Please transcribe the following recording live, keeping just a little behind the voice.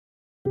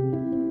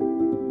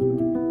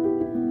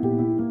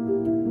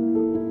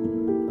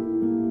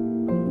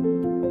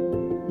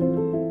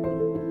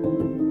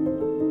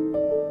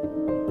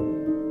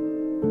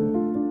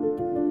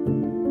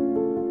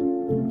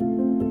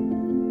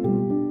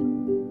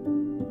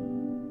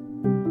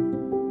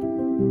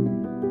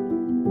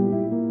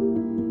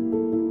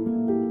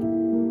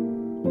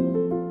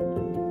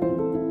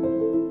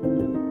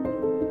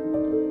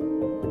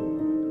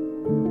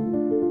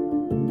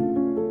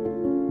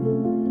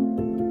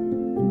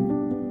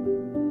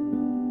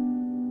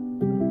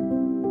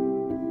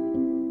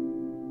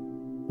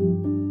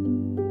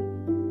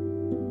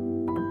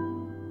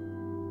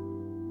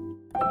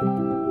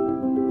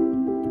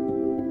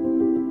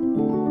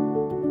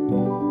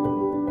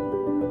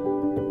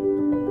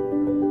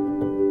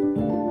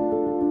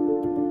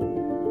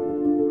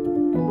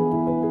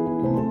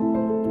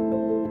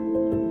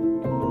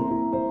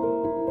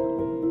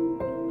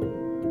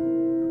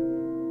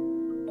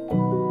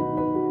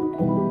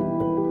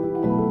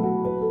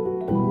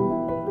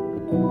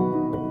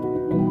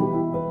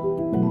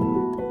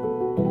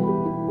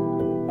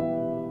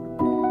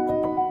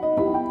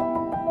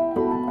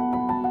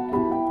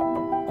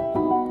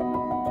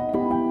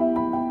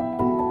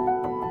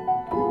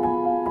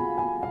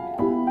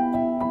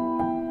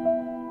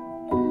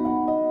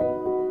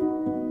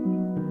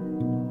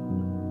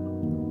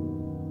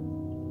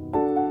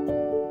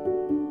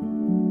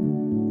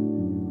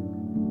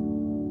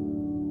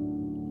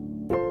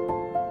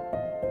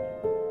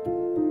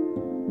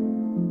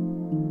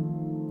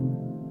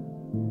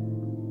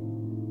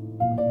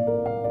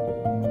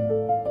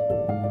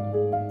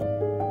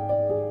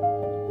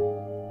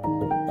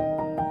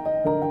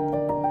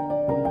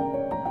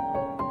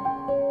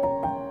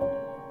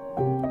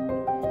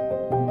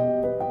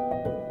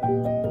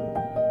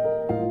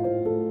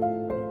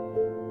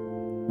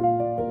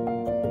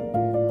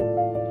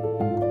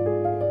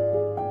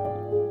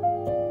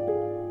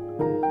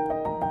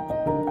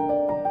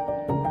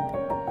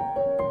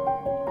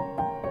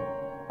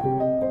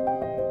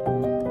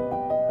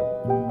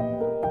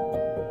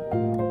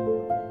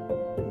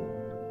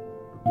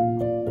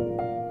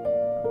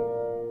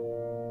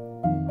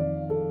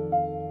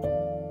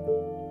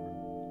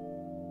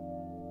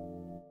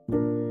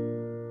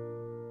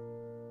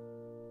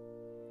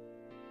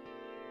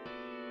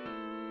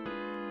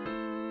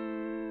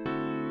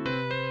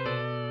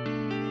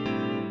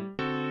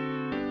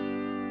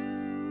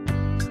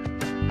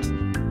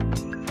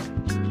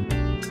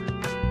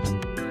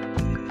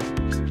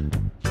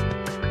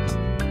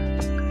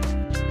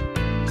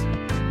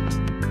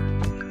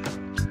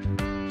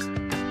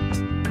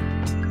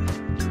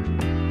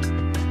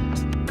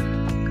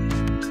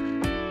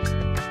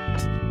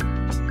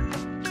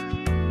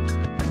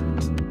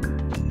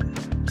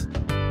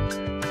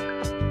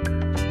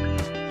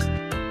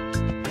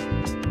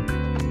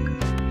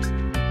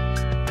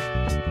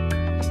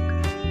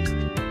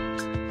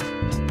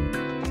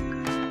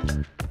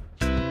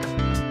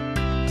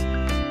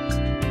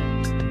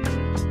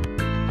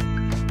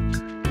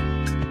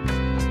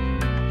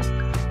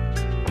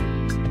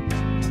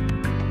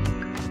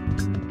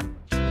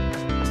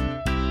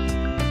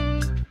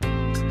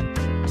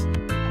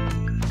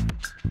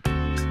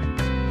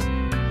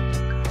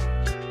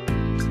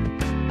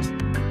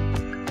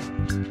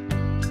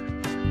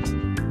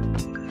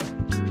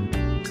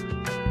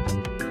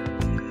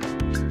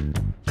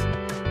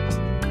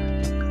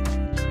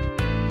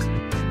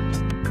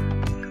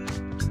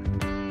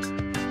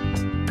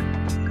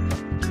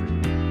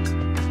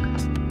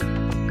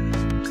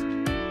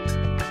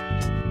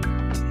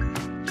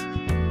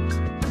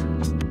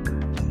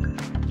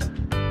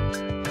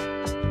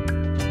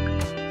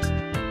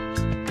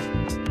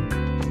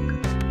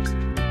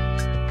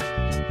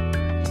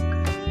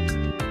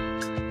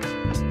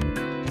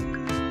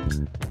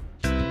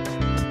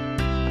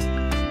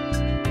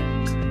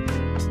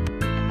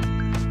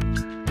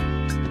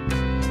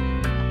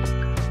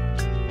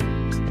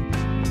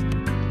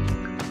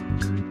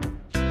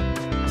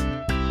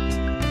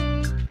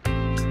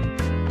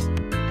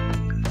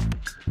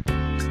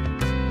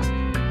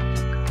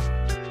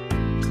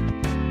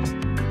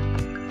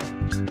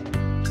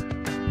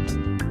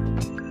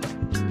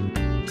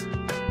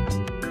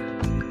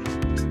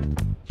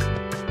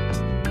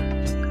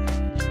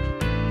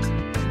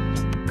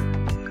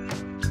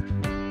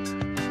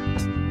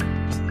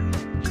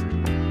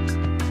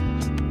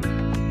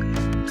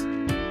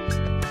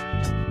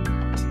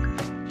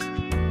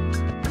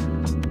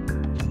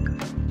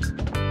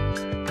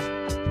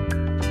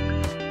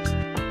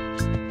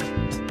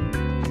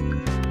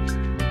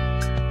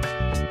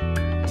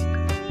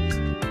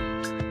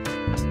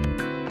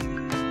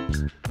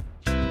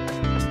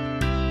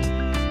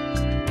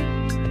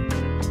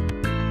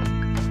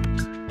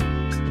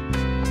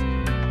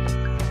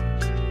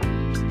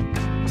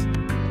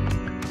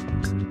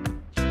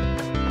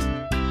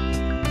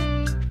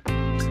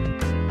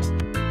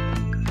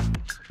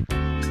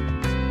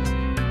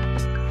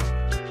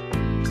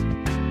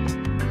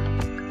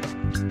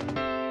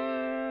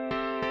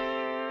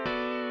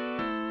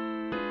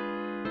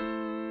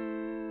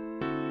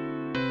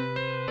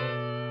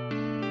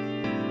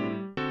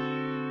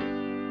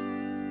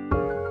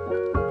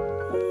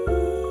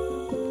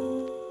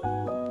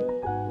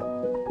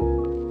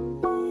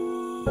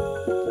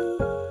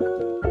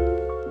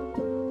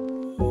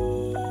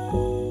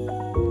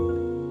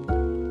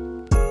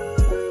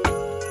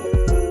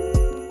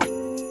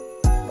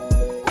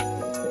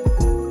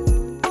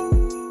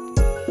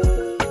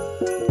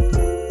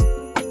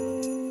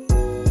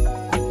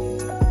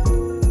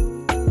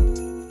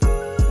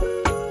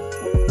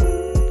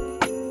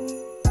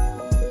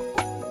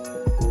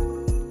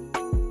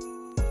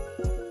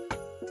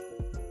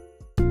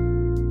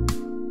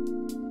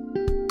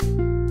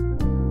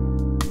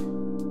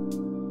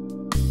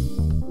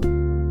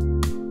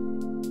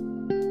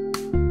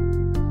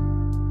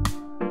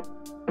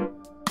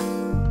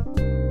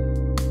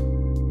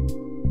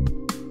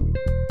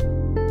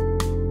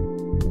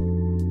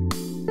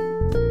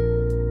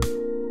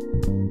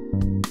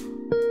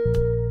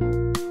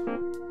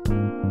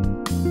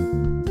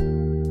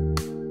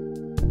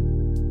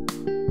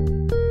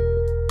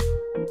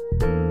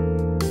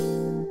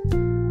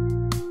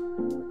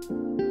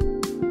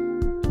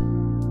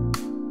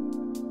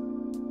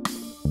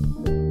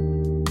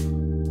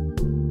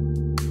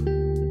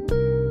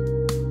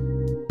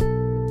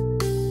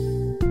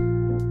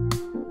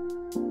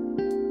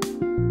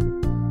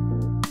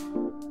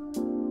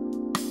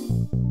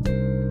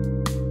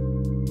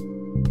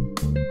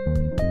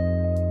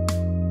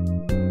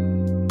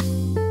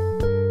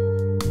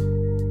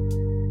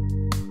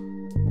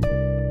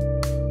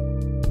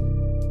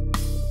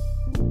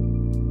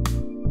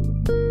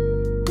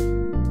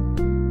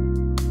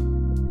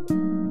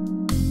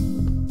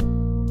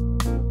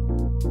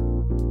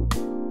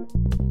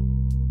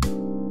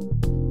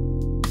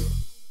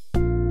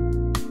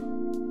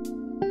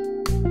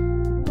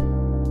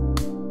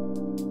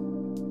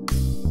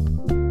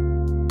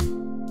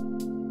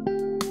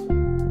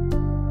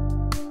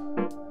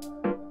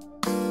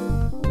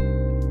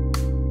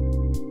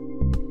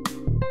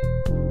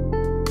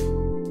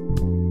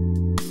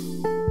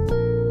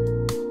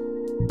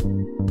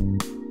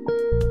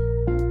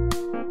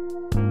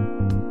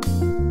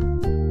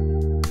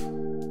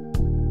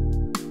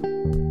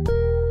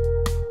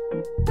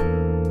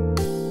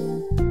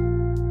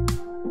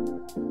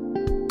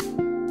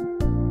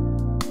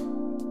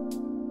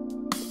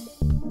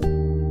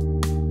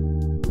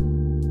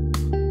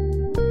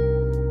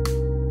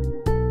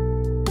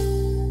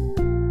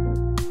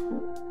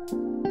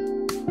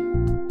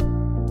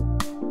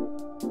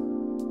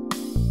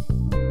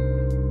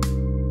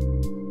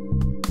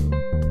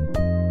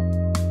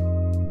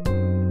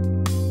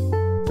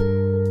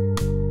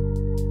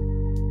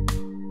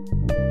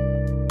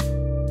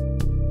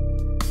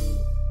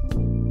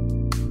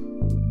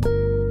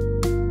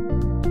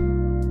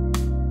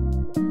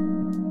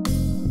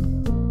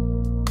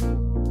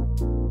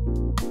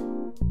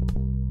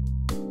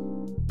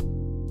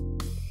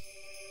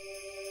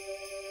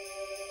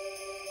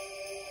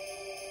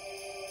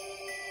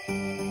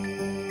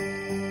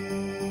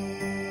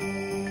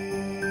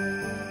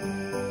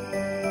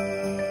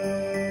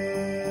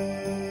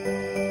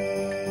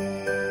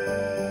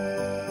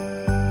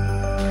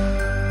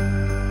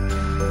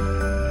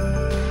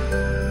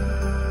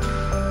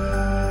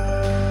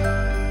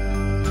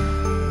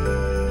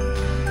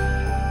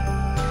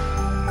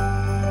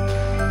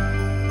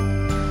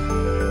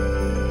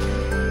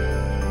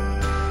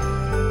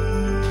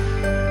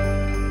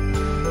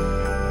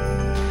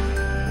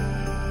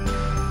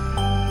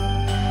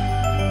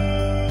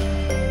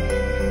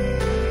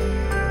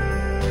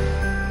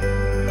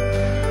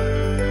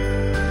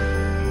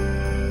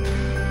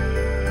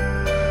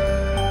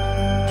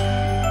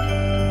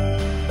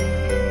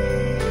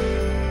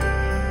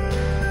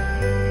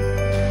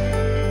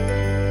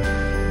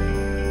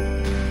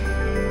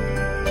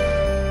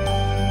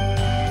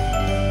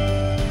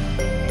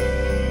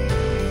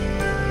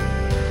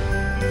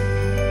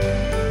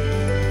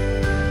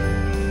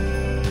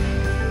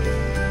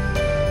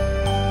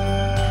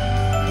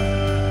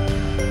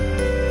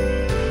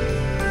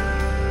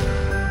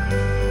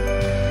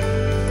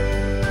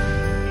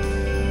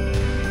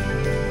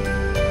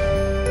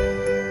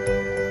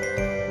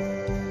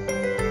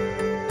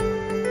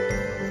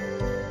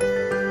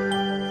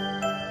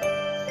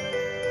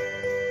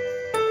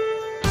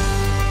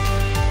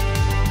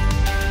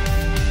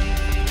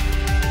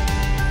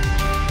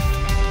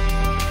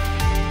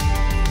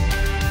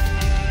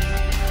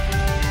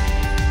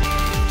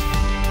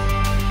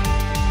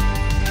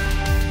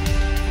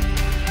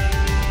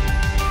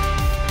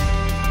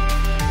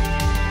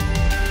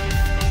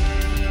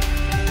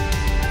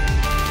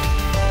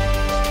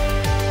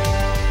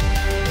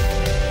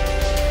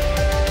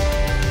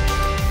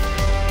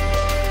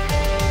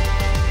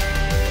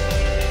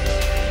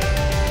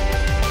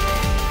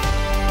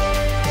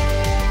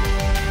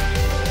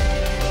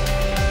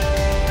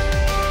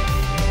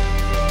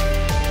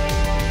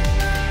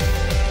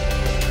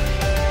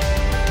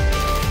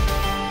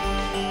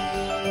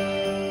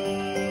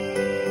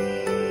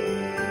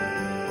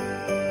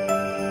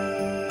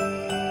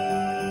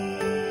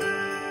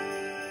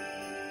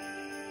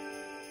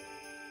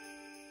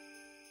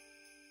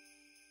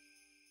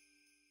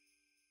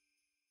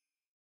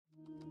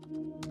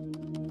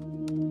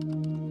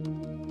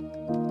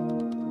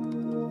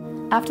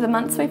After the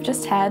months we've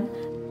just had,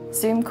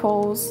 Zoom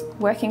calls,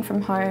 working from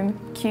home,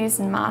 queues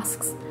and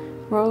masks,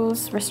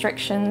 rules,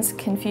 restrictions,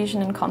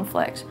 confusion and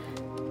conflict,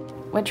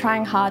 we're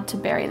trying hard to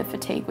bury the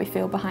fatigue we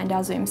feel behind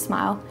our Zoom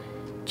smile,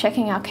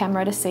 checking our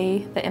camera to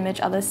see the image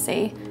others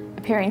see,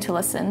 appearing to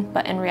listen,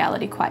 but in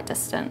reality quite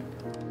distant.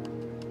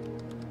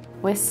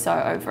 We're so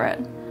over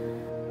it.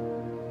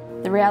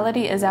 The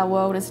reality is our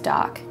world is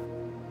dark.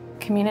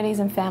 Communities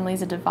and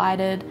families are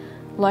divided.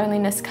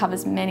 Loneliness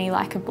covers many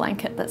like a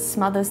blanket that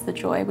smothers the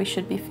joy we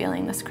should be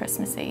feeling this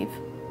Christmas Eve.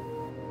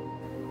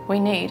 We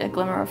need a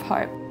glimmer of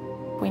hope.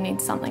 We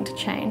need something to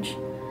change.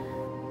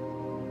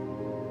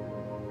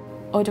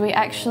 Or do we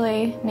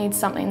actually need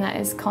something that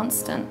is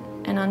constant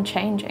and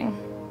unchanging?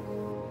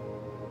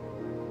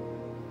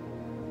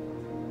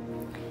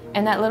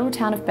 In that little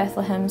town of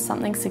Bethlehem,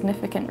 something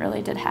significant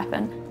really did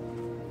happen.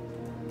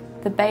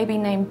 the baby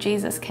named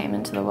Jesus came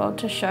into the world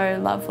to show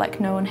love like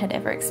no one had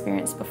ever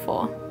experienced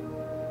before.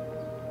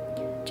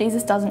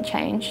 Jesus doesn't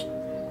change.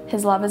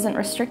 His love isn't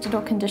restricted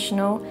or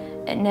conditional.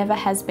 It never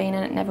has been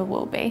and it never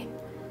will be.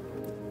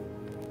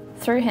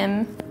 Through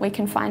him, we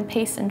can find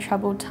peace in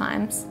troubled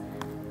times.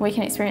 We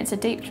can experience a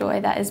deep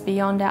joy that is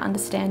beyond our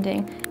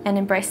understanding and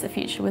embrace the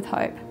future with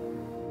hope.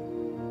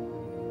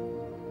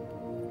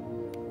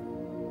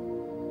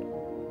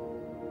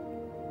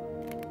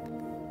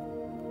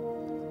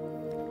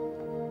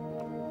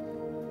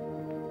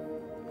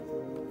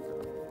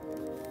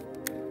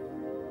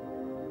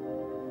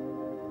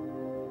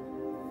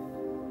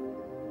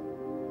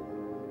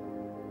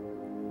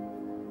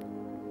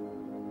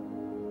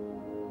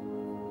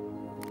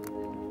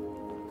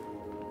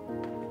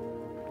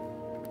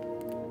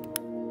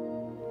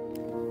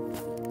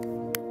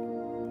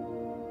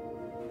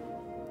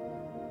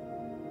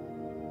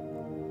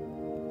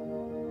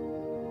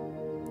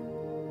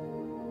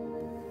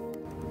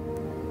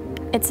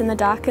 It's in the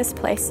darkest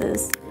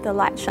places the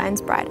light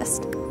shines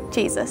brightest.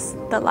 Jesus,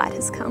 the light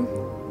has come.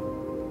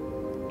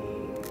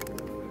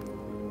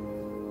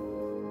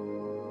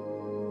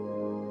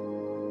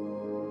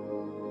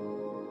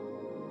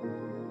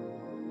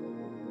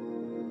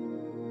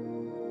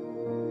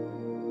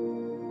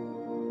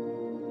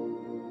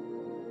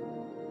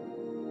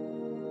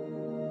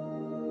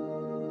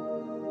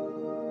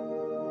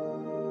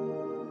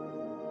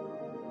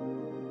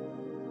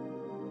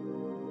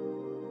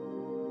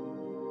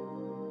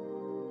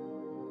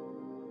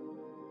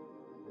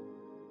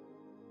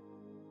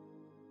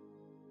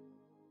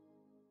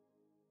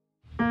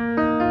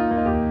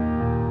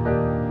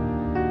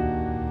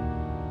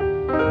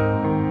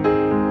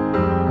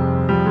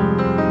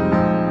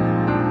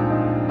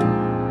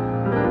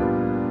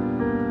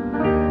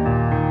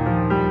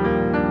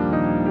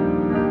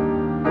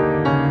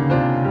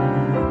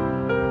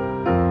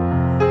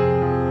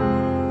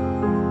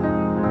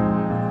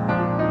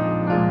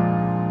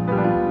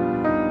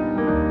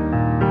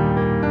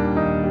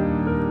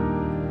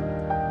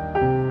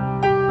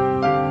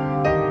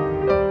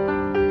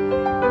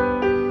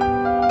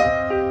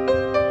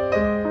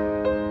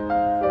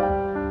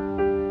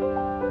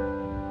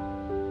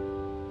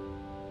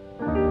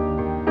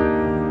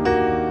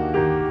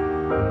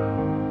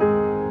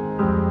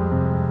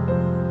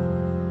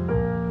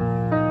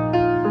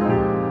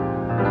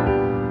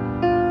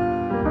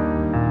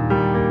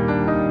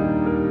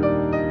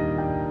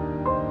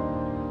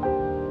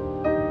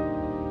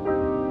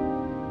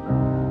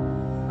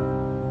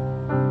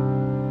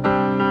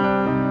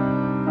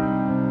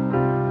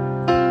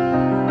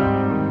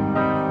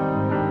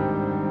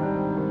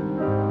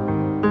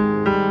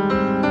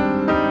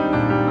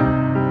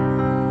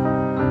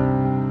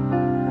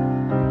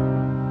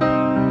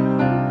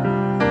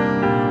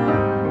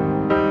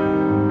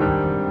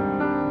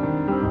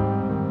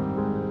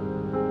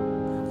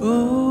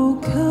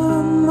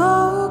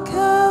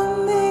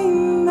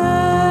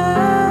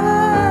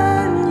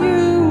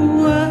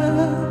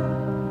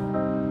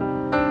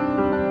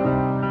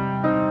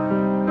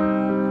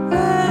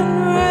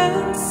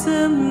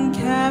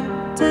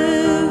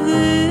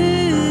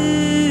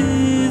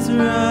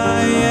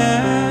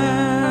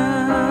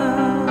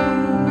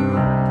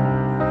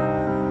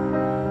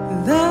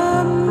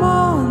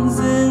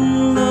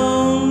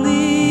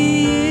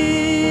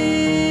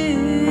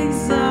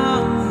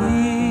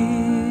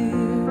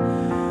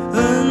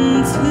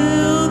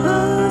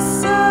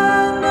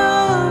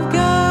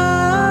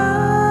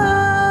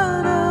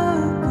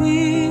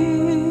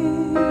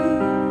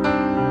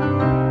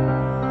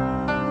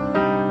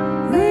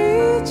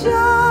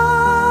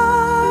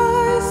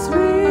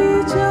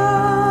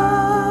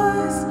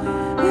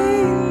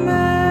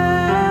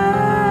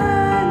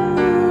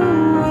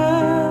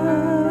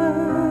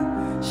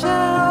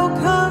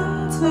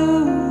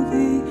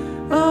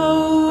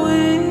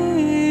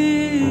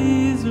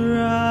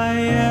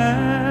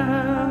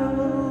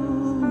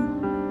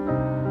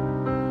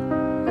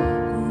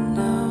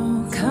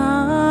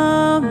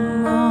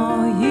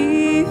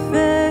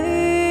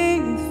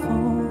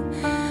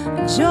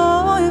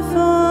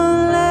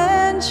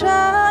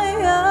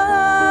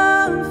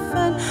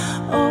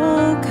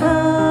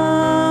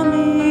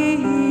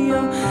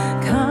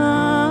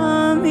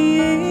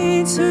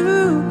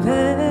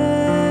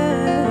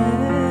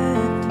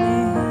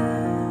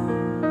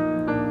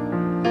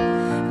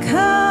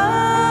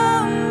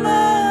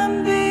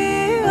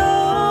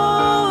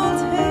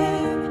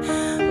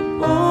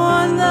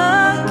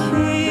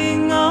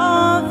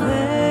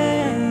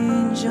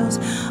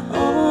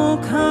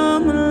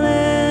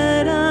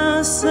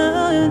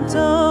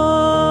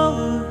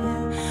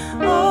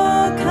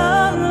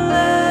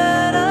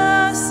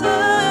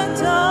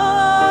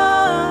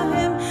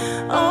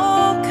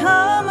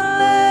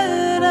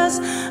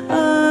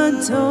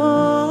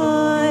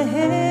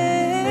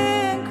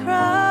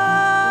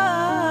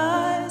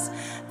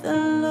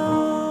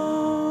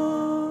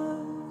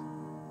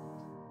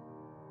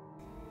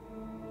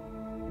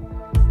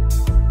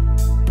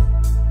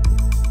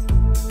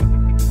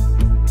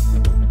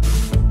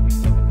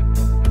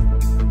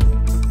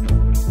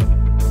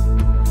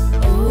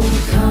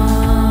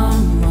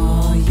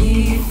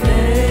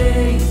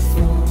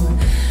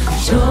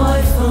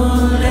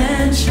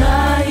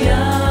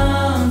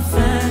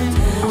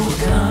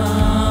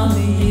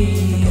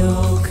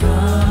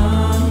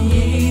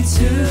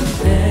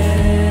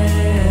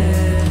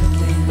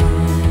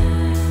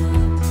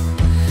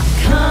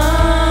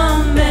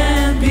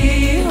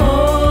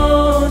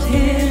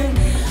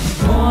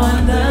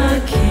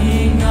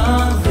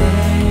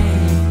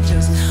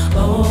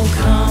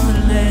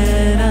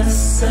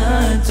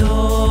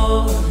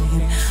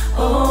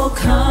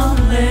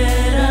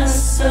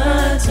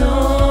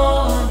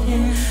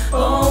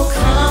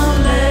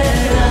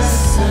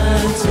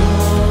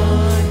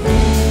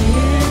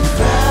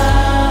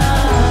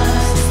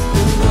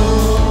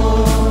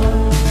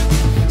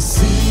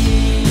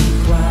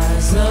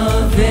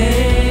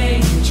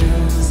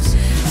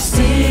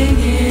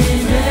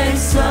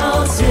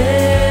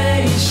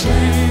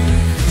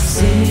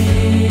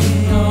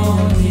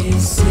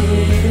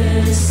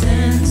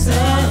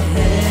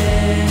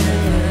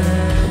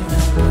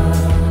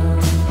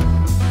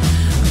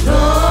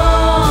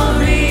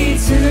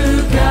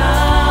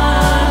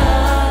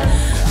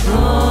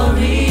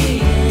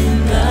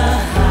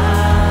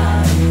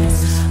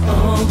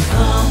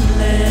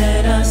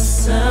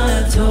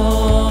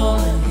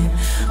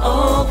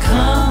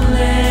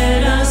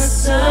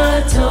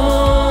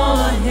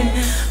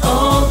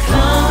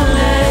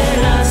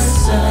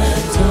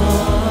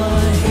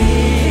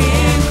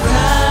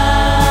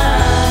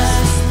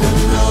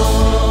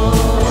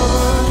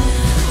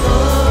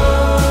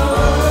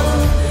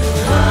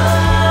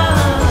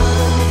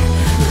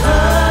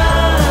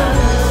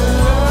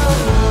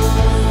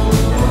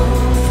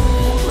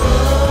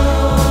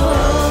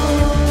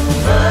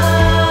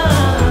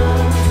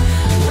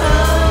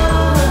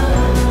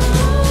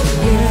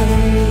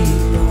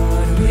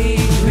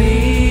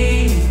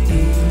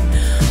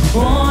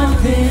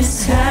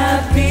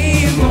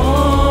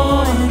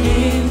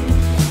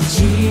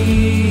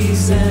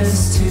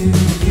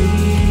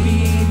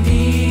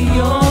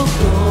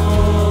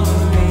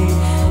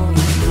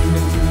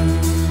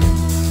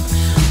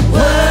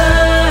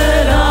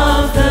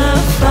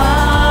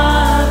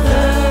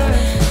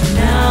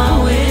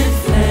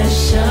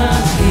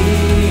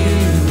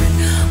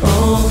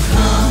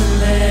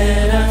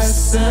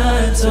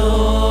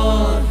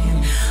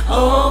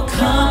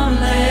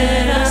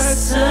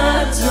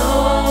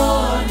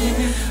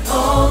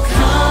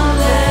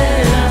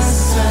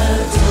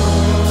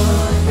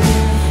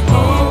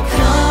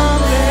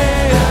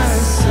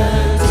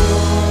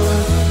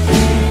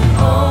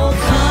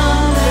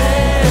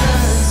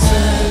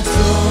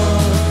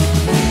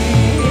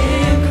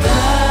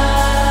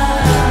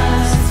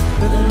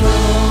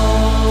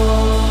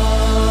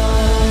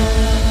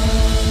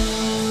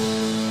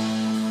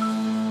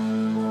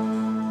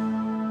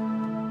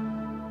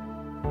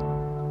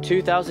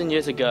 2,000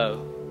 years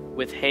ago,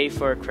 with hay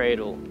for a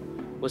cradle,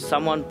 was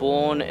someone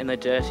born in a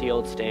dirty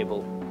old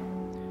stable.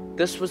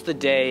 This was the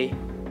day,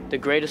 the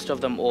greatest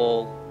of them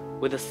all,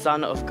 where the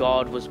Son of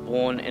God was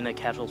born in a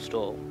cattle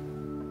stall.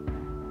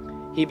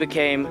 He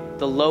became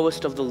the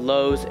lowest of the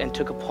lows and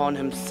took upon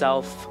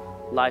himself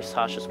life's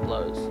harshest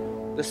blows.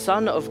 The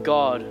Son of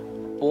God,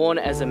 born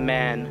as a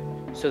man,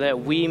 so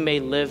that we may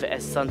live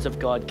as sons of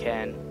God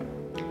can.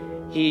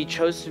 He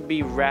chose to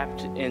be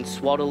wrapped in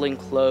swaddling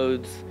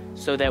clothes,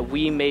 so that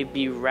we may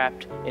be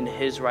wrapped in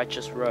his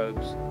righteous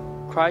robes.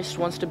 Christ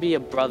wants to be a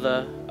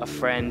brother, a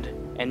friend,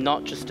 and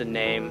not just a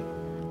name,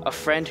 a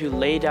friend who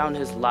laid down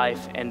his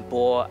life and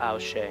bore our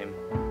shame.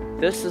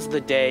 This is the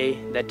day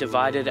that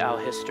divided our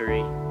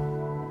history,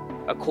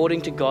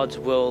 according to God's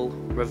will,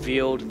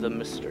 revealed the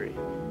mystery.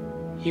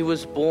 He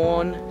was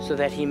born so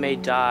that he may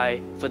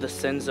die for the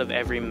sins of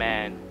every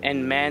man,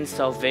 and man's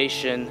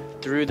salvation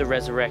through the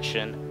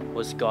resurrection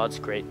was God's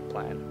great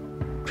plan.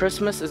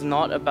 Christmas is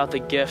not about the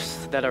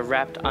gifts that are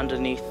wrapped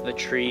underneath the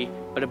tree,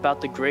 but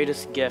about the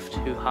greatest gift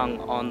who hung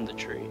on the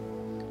tree.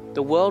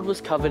 The world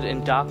was covered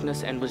in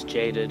darkness and was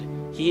jaded.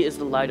 He is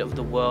the light of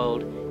the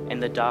world,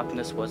 and the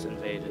darkness was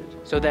invaded.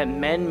 So that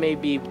men may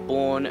be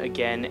born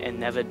again and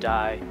never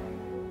die,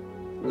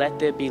 let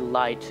there be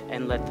light,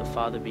 and let the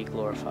Father be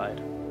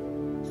glorified.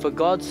 For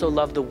God so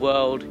loved the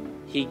world,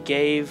 he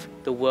gave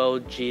the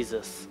world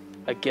Jesus,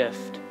 a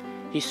gift.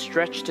 He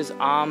stretched his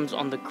arms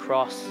on the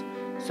cross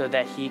so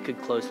that he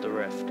could close the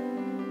rift.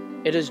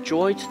 It is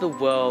joy to the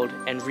world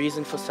and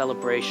reason for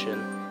celebration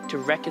to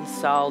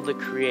reconcile the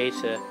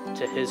Creator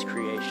to his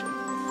creation.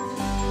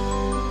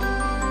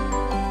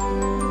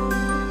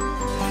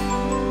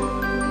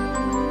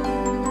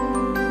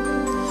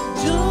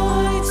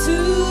 Joy to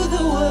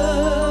the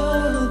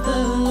world,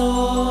 the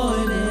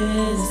Lord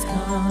is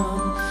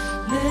come.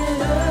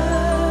 Let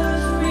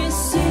earth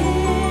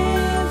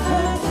receive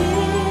her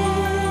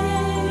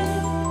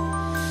King.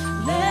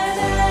 Let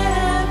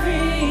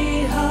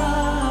every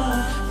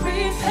heart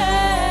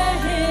prepare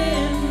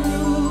him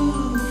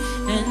room,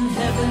 and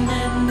heaven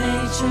and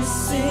nature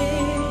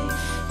sing,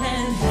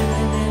 and heaven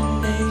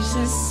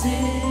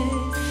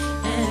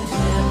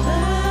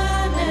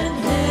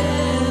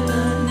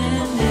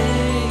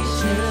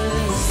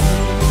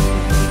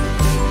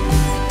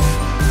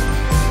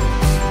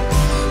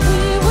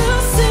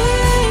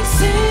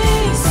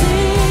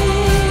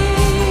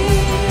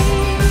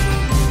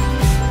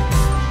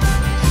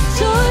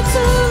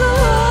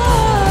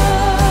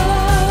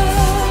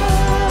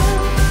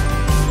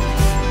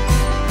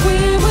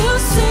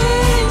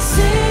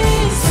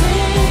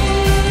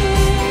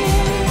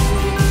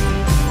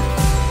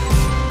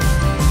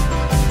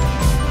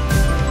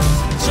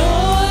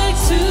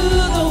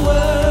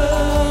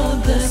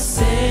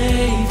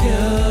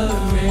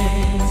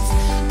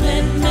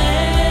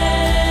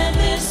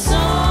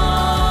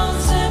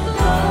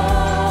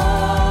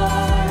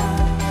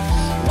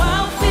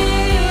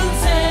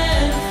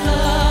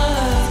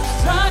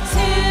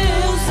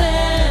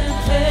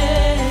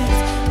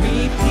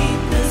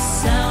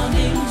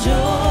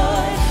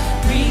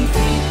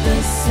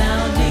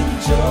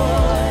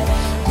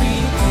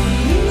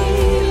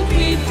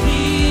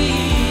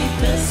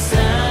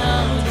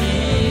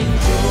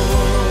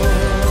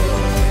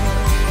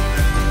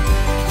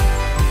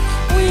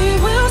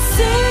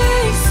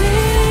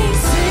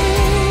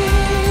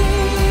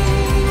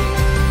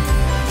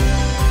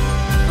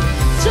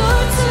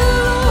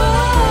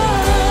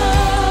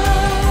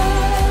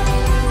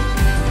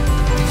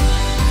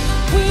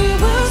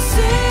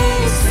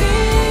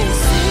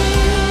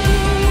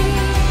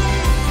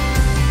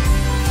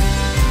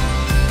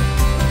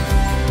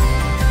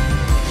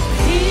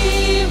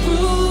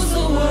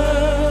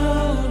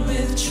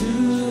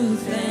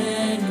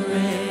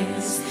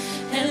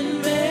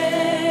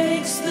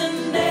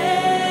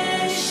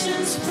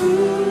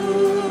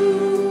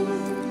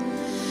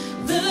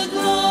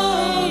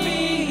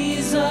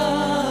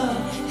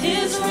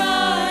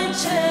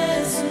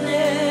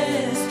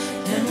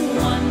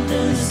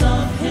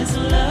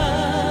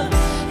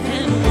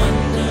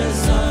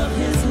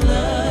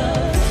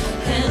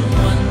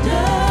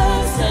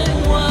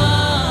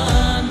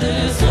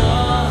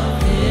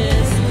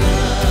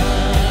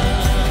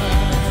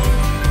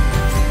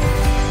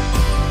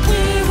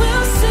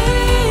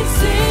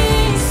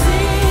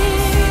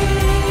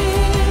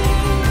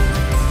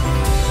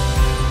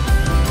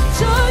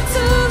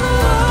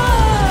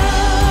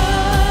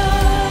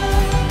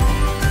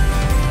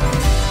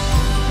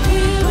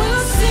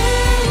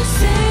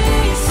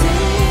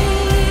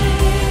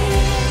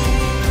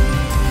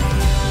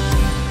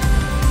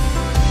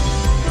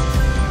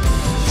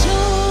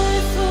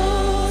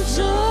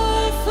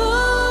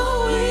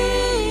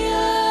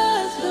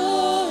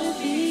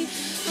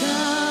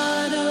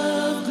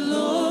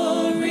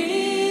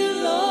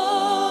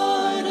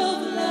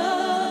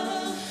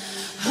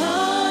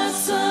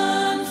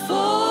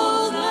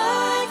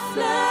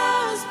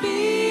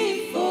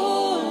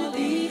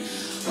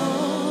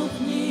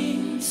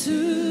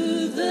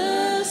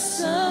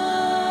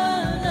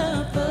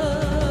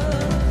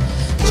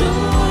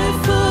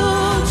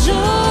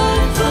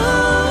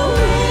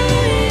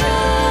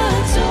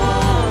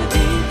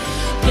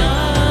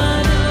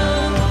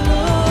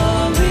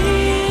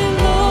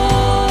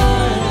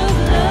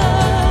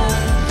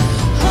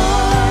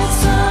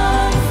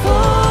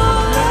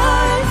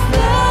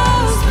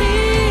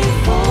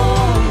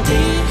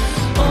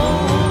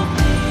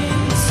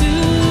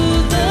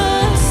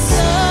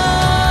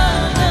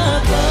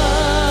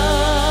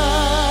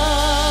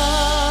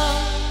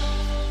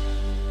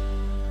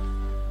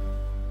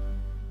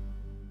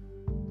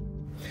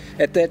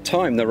At that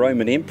time, the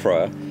Roman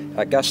Emperor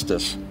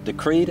Augustus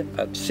decreed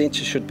a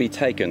census should be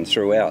taken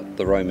throughout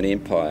the Roman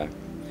Empire.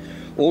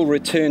 All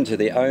returned to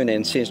their own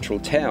ancestral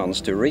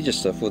towns to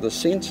register for the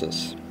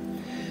census.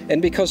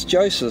 And because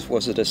Joseph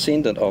was a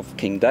descendant of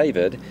King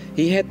David,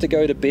 he had to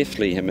go to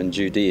Bethlehem in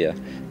Judea,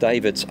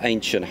 David's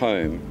ancient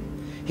home.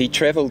 He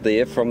travelled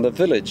there from the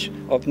village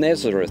of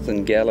Nazareth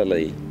in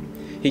Galilee.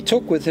 He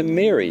took with him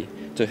Mary,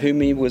 to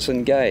whom he was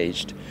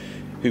engaged,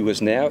 who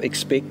was now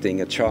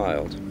expecting a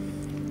child.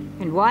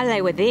 And while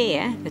they were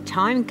there, the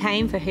time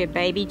came for her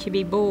baby to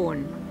be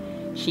born.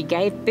 She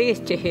gave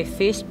birth to her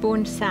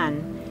firstborn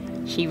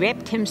son. She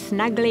wrapped him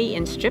snugly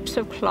in strips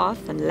of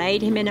cloth and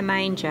laid him in a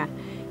manger,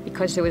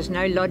 because there was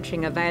no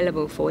lodging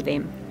available for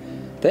them.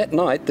 That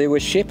night there were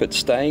shepherds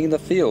staying in the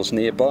fields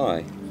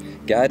nearby,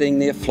 guarding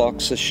their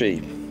flocks of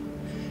sheep.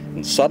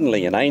 And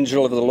suddenly an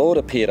angel of the Lord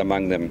appeared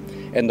among them,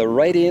 and the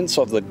radiance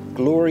of the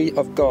glory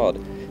of God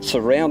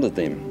surrounded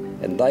them,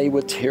 and they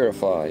were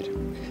terrified.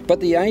 But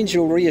the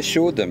angel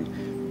reassured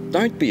them.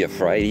 "Don't be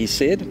afraid," he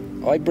said.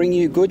 "I bring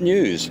you good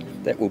news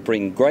that will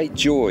bring great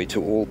joy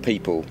to all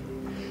people.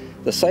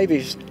 The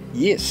Saviour,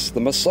 yes, the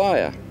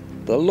Messiah,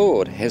 the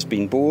Lord, has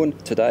been born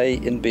today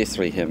in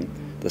Bethlehem,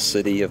 the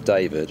city of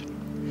David.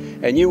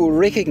 And you will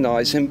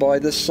recognize him by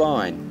this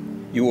sign.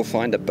 You will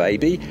find a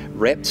baby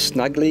wrapped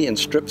snugly in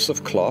strips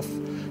of cloth,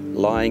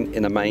 lying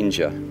in a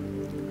manger."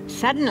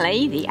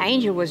 Suddenly the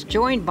angel was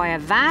joined by a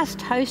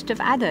vast host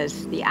of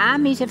others, the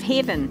armies of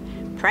heaven,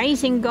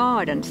 praising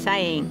God and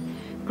saying,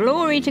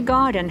 "Glory to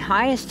God in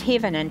highest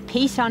heaven, and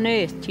peace on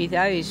earth to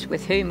those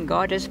with whom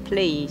God is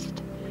pleased."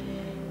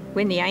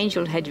 When the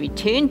angel had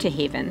returned to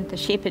heaven, the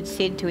shepherds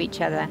said to each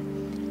other,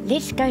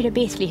 "Let's go to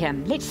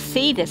Bethlehem. Let's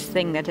see this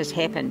thing that has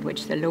happened,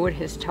 which the Lord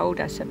has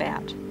told us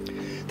about."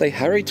 They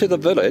hurried to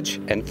the village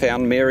and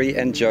found Mary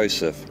and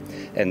Joseph,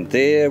 and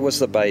there was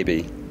the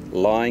baby,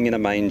 lying in a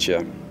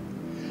manger.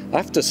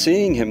 After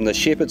seeing him, the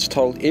shepherds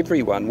told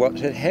everyone what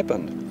had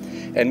happened,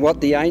 and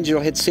what the angel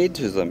had said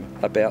to them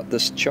about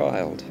this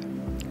child.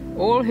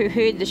 All who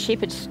heard the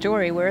shepherd's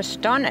story were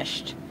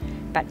astonished,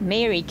 but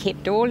Mary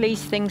kept all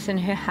these things in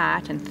her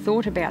heart and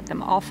thought about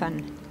them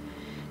often.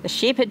 The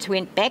shepherds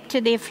went back to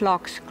their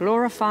flocks,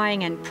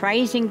 glorifying and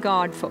praising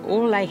God for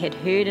all they had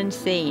heard and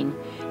seen.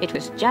 It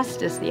was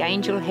just as the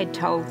angel had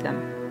told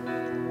them.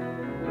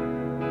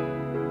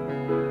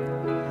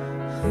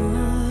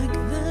 Hark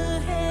the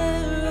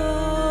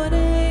herald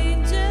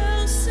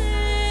angels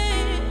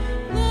sing,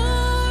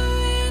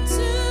 glory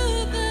to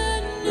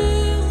the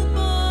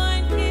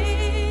newborn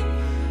King.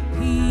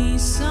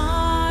 Peace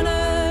on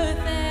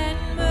earth and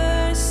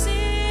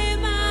mercy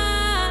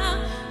mild,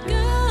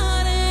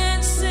 God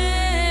and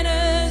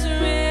sinners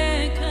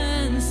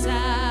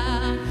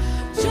reconciled.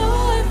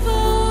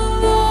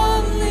 Joyful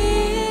all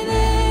the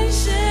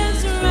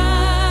nations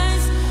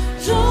rise,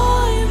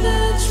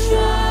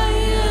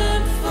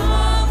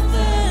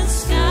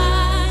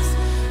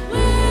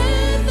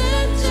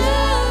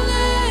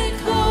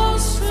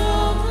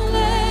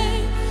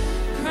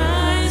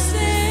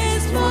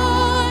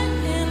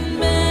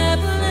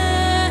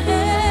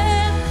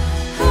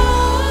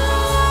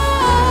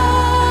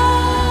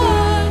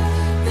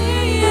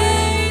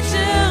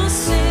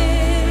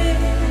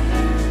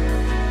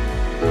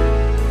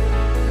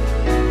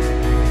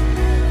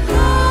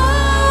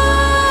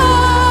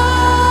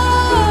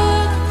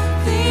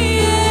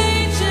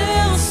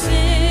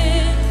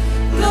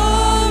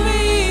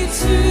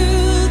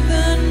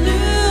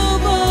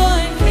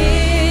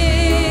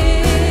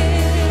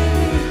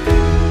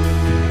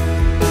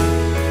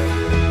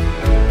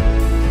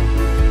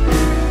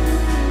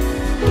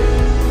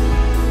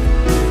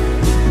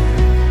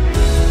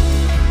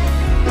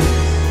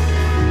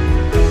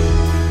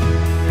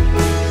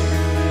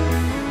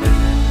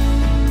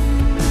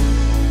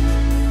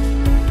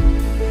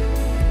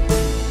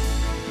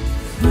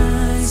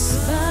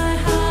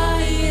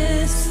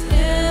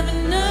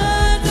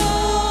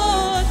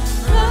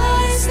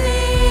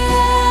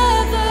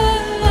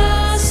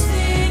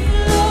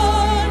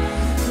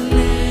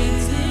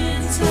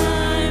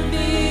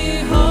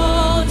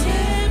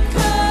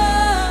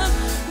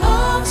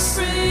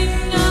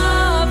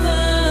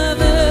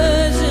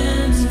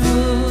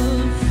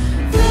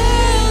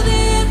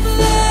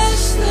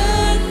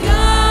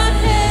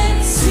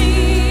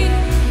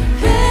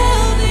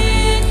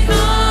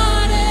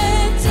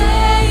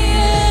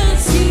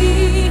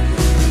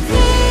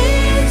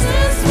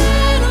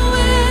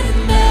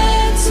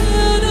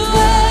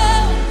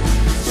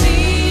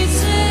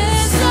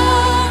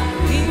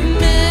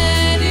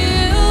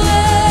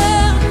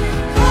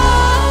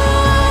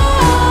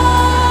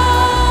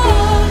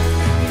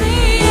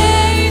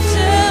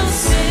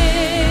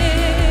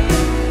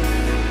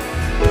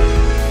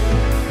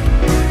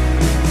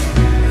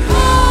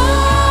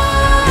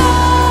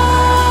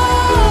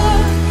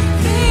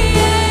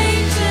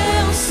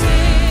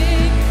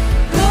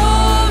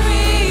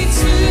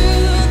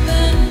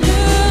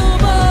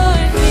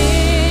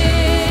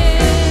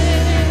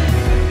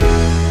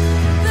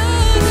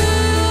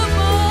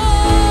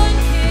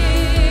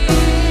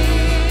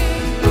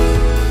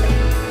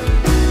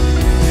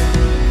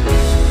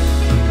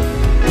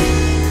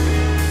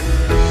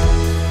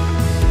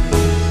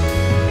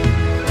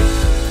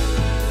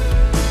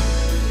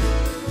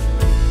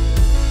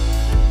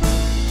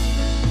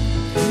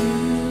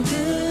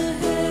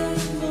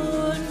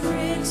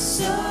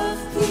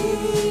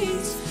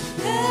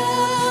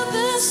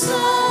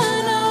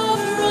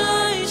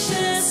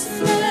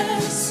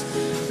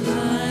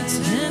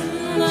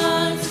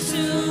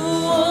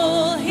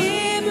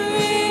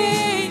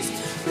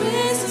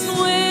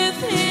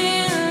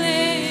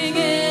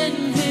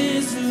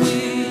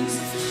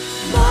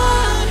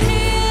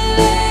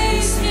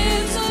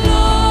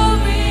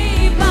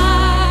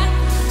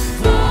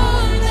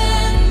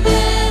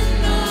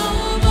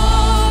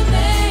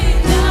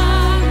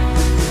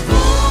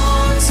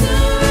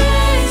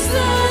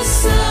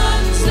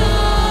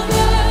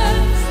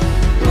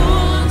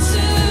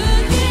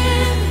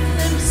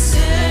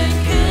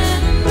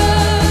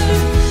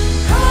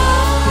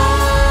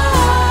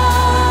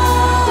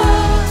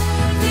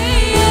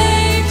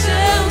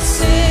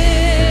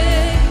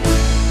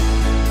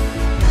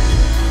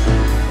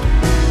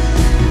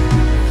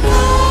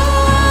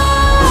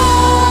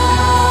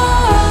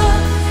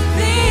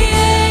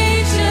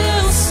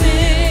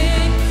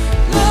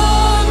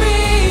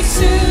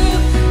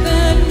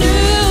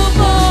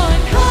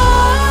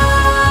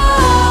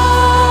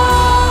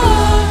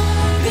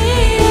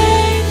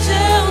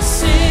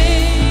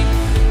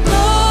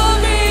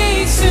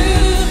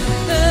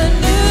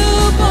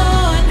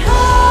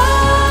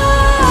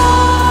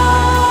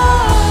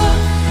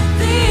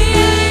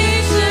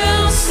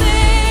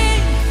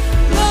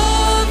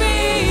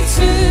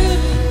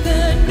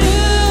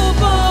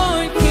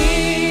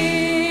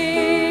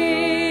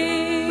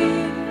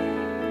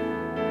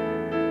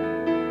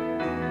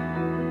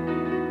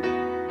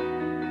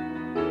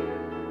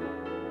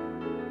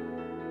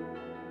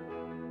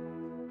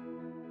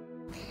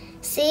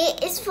 C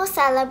is for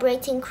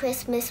celebrating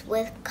Christmas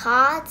with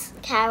cards,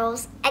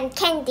 carols, and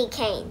candy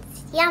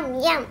canes.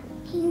 Yum, yum.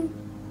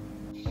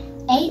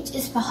 H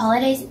is for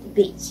holidays at the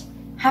beach.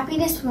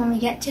 Happiness when we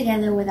get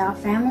together with our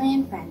family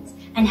and friends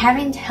and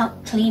having to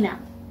help clean up.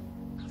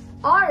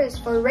 R is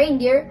for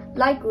reindeer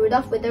like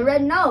Rudolph with a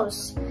red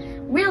nose.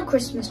 Real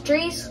Christmas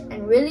trees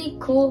and really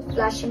cool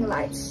flashing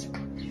lights.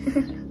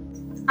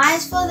 I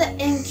is for the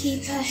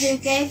innkeeper who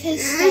gave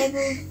his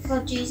stable for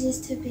Jesus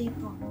to be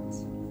born.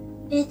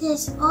 It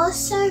is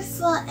also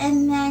for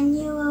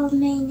Emmanuel,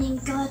 meaning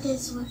God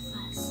is with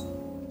us.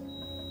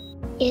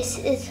 S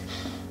is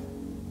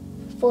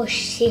for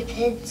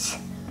shepherds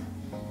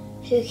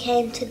who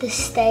came to the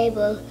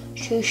stable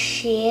to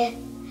share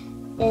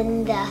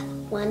in the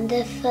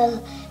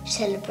wonderful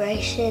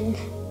celebration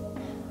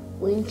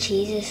when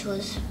Jesus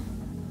was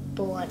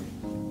born.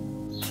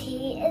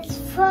 T is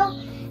for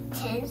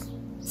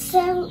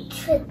some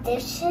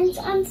traditions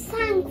and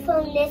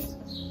thankfulness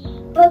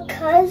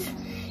because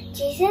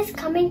Jesus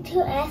coming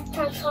to earth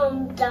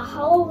transformed the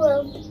whole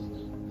world.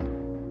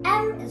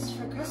 M is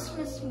for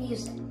Christmas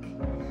music.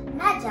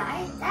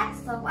 Magi, that's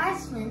the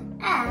wise men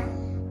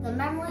and the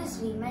memories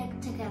we make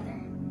together.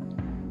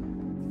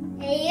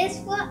 A is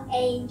for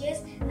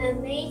angels,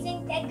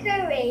 amazing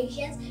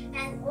decorations,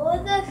 and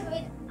all the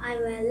food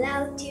I'm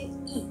allowed to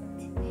eat,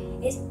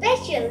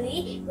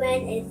 especially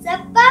when it's a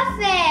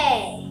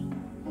buffet.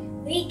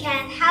 We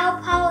can't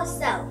help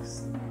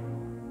ourselves.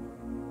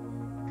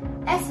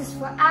 S is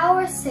for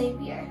our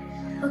Savior,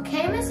 who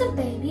came as a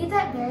baby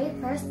that very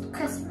first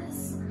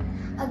Christmas.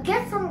 A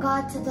gift from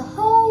God to the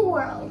whole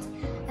world,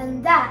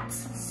 and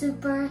that's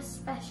super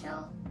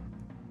special.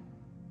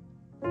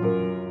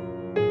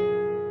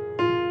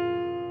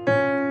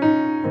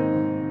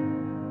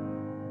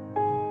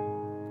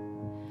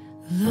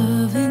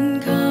 Love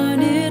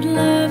incarnate,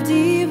 love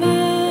divine.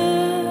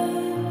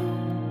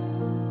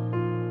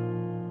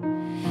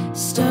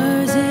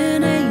 Stars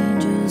and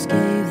angels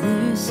gave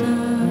their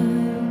sign.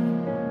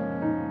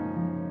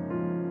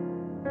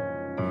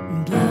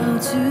 Bow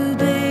to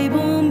babe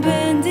on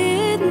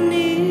bended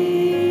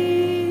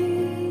knee,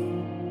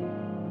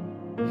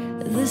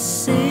 the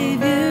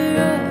Savior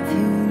of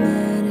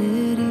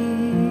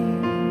humanity.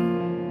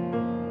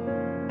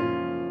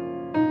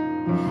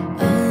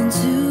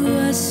 Unto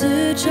us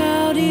a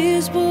child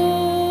is born,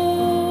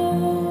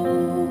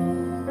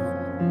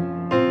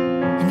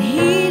 and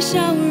he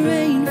shall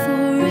reign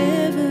forevermore.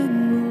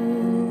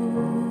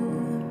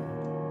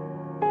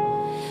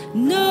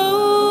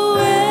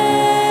 Noel,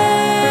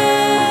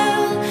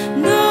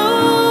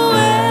 Noel,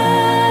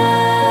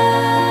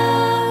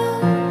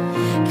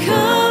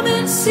 come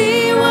and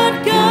see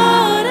what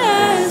God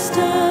has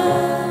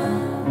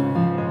done.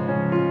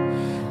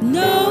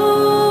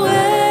 Noel,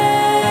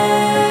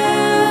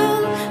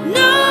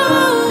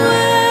 Noel,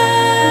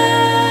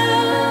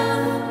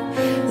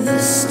 the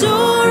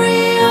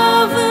story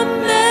of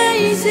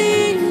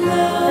amazing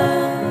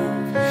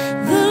love,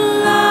 the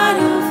light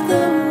of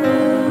the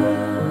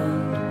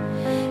world,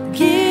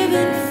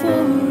 given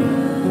for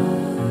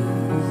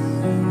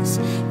us.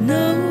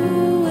 Noel.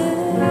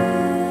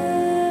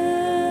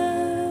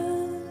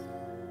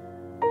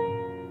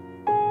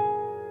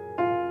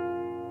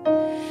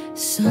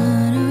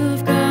 Son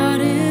of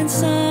God and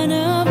Son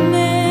of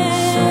Man,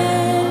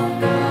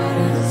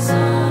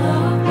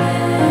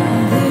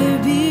 there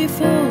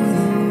before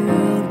the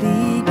world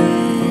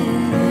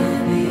began,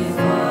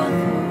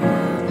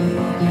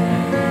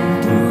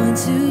 born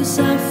to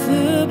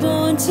suffer,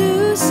 born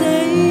to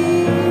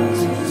save,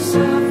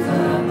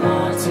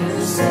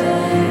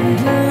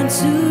 born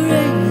to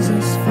raise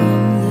us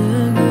from the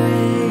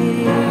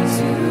grave,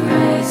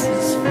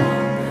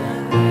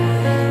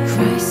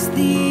 Christ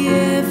the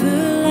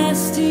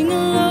everlasting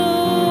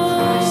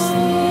Lord,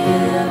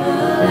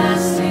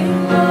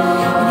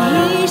 and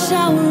he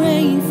shall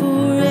reign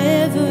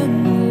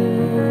forevermore.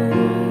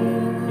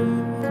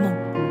 Come on.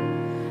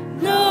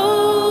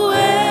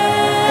 Noel,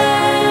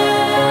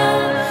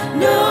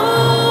 Noel,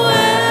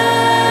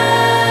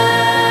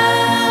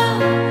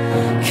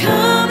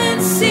 come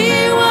and see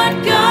what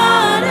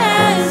God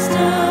has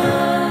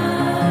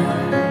done.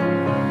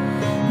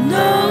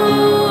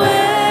 Noel,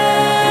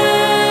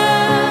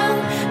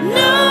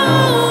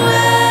 Noel,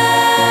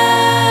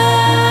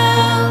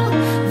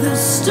 the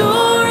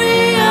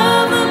story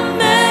of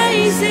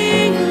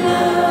amazing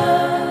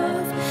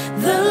love,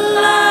 the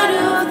light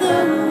of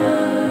the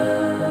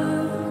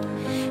world,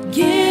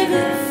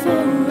 given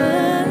for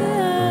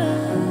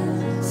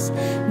us.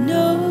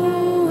 Noel.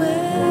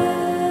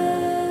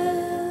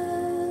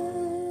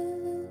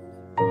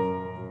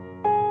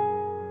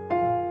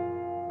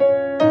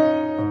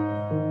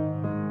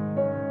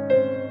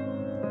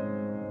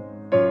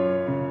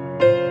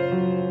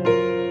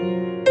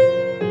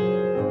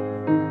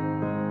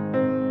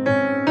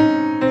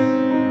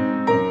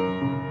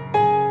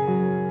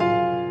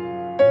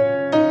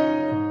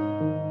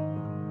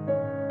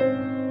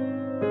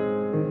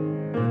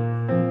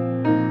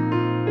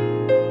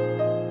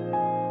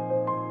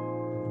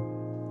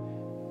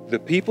 The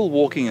people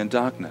walking in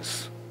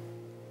darkness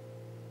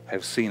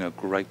have seen a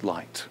great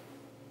light.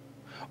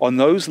 On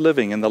those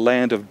living in the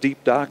land of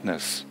deep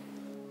darkness,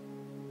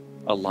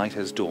 a light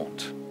has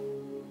dawned.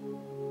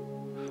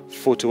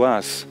 For to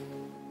us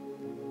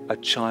a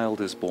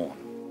child is born.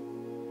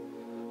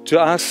 To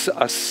us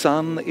a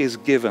son is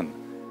given,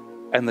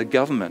 and the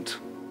government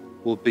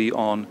will be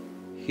on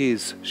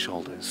his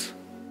shoulders.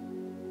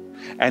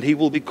 And he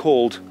will be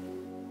called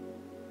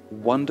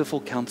Wonderful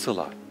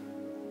Counselor,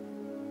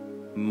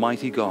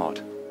 Mighty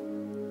God,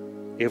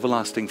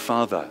 Everlasting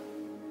Father,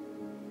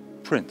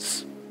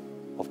 Prince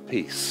of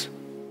Peace.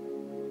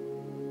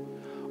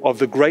 Of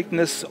the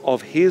greatness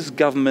of his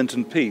government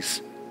and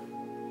peace,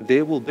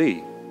 there will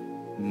be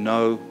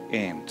no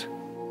end.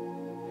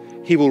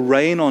 He will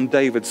reign on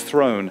David's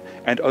throne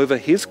and over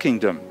his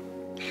kingdom,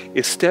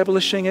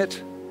 establishing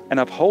it and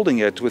upholding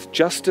it with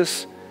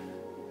justice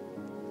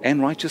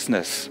and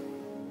righteousness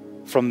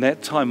from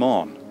that time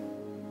on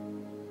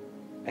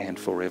and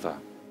forever.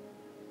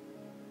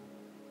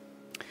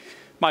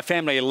 My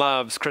family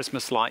loves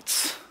Christmas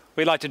lights.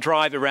 We like to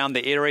drive around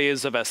the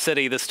areas of our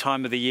city this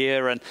time of the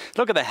year and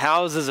look at the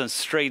houses and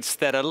streets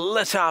that are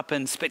lit up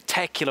in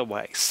spectacular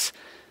ways.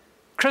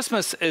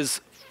 Christmas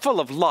is full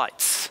of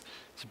lights.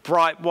 It's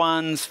bright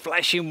ones,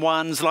 flashing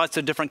ones, lights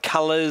of different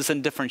colours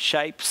and different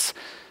shapes.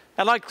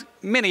 And like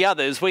many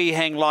others, we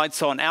hang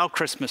lights on our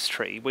Christmas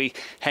tree. We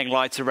hang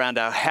lights around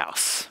our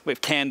house. We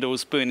have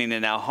candles burning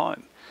in our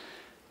home.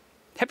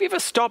 Have you ever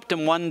stopped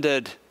and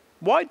wondered,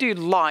 why do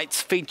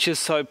lights feature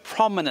so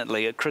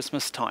prominently at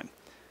Christmas time?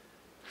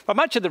 Well,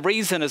 much of the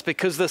reason is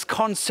because this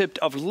concept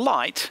of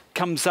light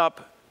comes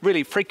up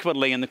really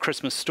frequently in the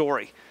Christmas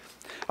story.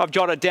 I've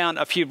jotted down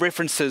a few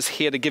references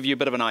here to give you a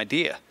bit of an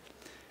idea.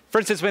 For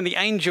instance, when the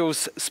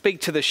angels speak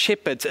to the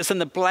shepherds, it's in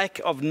the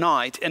black of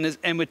night,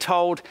 and we're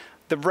told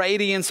the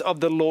radiance of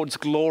the Lord's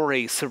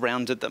glory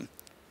surrounded them.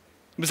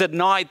 It was at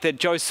night that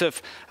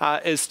Joseph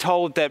is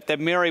told that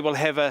Mary will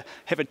have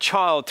a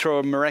child through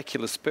a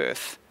miraculous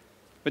birth.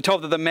 We're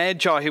told that the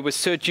Magi who were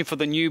searching for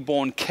the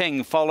newborn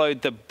king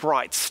followed the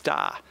bright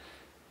star.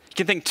 You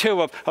can think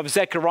too of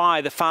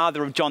Zechariah, the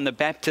father of John the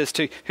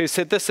Baptist, who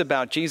said this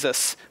about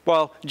Jesus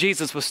while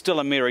Jesus was still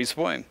in Mary's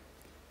womb.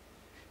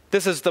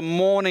 This is the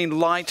morning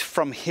light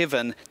from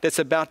heaven that's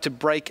about to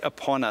break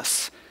upon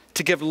us,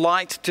 to give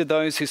light to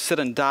those who sit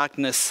in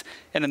darkness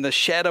and in the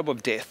shadow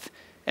of death,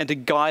 and to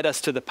guide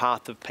us to the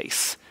path of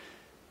peace.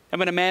 And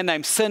when a man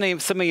named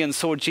Simeon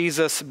saw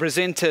Jesus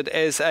presented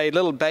as a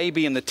little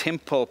baby in the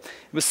temple,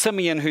 it was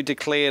Simeon who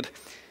declared,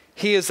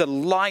 "He is a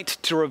light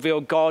to reveal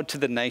God to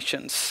the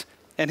nations,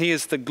 and he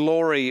is the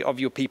glory of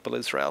your people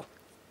Israel."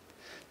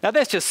 Now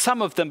that's just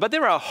some of them, but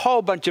there are a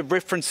whole bunch of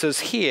references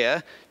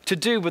here to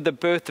do with the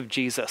birth of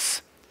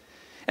Jesus.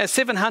 And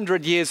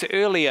 700 years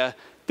earlier,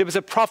 there was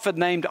a prophet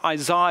named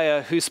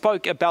Isaiah who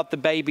spoke about the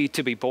baby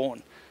to be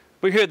born.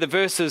 We heard the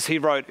verses he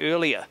wrote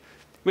earlier,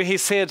 where he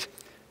said,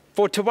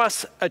 "For to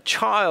us a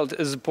child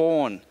is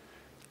born,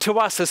 to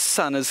us a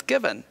son is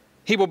given.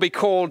 He will be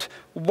called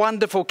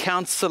Wonderful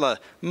Counselor,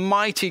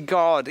 Mighty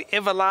God,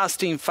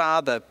 Everlasting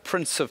Father,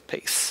 Prince of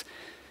Peace."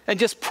 And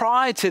just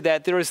prior to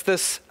that, there is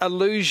this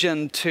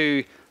allusion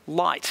to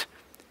light,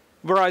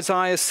 where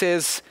Isaiah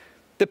says,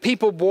 "The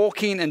people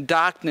walking in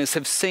darkness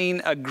have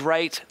seen a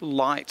great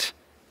light.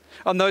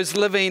 On those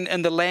living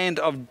in the land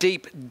of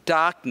deep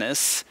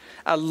darkness,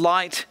 a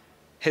light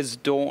has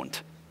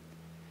dawned."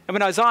 And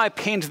when Isaiah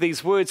penned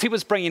these words, he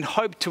was bringing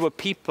hope to a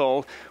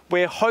people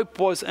where hope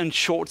was in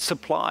short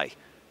supply.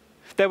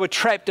 They were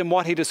trapped in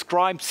what he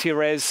describes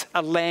here as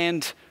a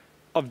land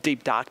of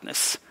deep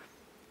darkness.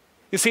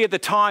 You see, at the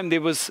time, there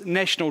was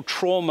national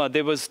trauma,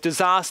 there was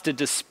disaster,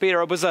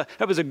 despair. It was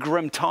a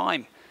grim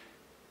time,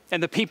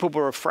 and the people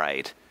were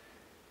afraid.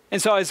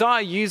 And so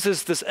Isaiah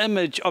uses this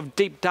image of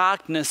deep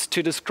darkness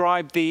to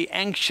describe the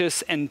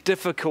anxious and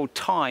difficult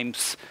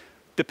times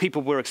the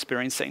people were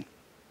experiencing.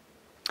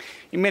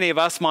 And many of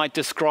us might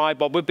describe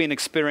what we've been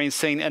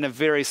experiencing in a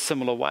very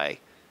similar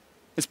way.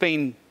 It's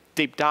been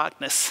deep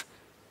darkness.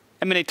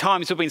 And many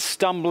times we've been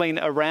stumbling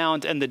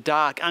around in the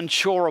dark,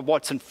 unsure of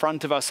what's in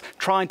front of us,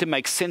 trying to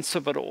make sense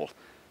of it all.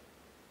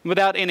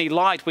 Without any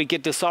light, we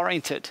get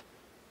disoriented.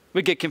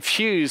 We get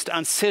confused,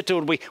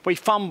 unsettled. We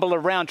fumble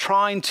around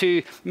trying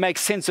to make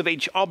sense of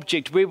each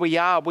object, where we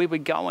are, where we're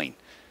going.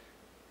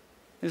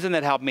 Isn't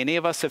that how many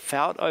of us have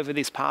felt over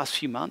these past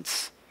few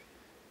months?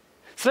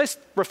 So let's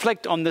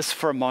reflect on this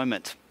for a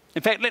moment.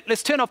 In fact,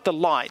 let's turn off the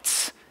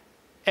lights.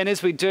 And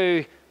as we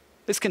do,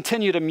 let's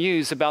continue to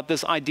muse about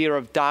this idea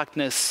of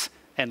darkness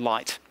and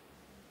light.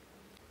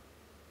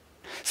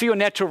 So your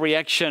natural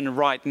reaction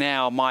right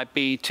now might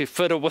be to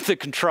fiddle with the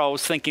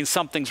controls, thinking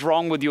something's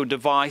wrong with your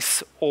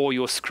device or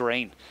your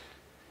screen.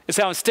 It's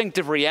our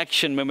instinctive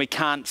reaction when we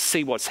can't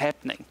see what's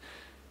happening.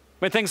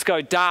 When things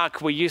go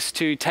dark, we're used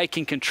to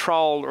taking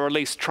control, or at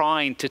least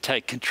trying to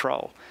take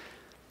control.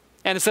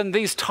 And it's in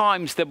these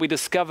times that we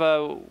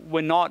discover we're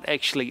not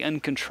actually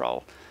in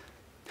control.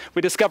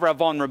 We discover our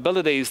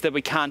vulnerabilities, that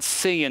we can't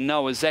see and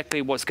know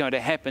exactly what's going to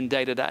happen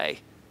day to day,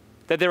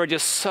 that there are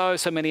just so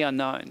many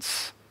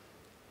unknowns.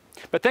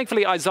 But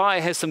thankfully,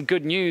 Isaiah has some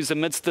good news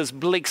amidst this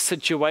bleak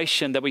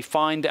situation that we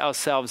find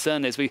ourselves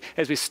in as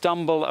we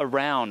stumble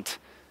around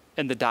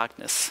in the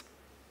darkness.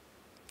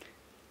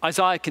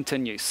 Isaiah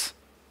continues,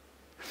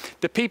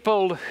 "The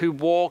people who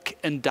walk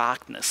in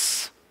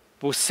darkness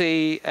will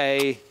see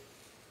a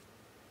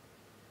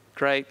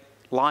great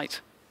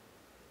light.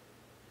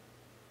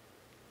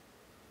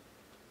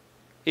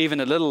 Even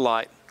a little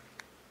light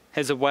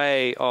has a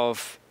way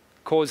of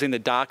causing the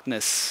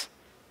darkness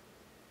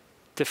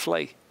to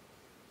flee.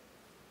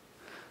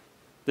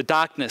 The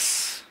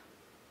darkness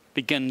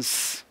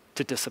begins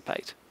to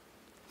dissipate."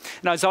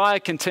 And Isaiah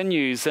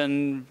continues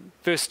in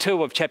verse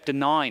 2 of chapter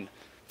 9.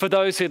 "For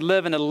those who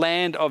live in a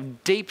land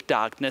of deep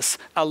darkness,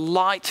 a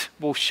light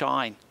will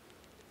shine."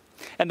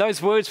 And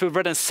those words were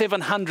written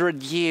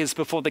 700 years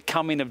before the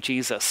coming of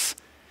Jesus.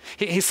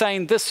 He's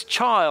saying this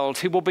child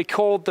who will be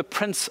called the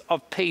Prince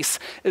of Peace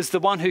is the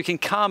one who can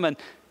come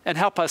and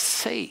help us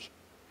see.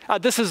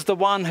 This is the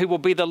one who will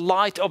be the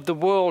light of the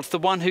world, the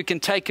one who can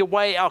take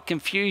away our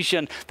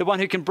confusion, the one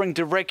who can bring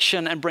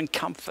direction and bring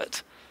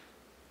comfort.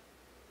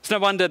 It's no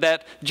wonder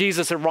that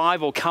Jesus'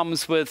 arrival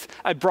comes with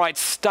a bright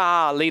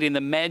star leading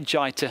the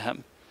Magi to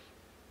him.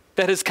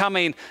 That his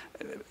coming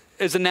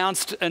is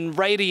announced in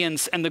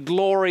radiance and the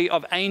glory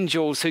of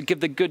angels who give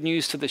the good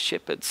news to the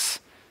shepherds.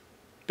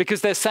 Because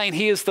they're saying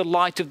he is the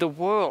light of the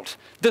world.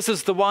 This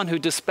is the one who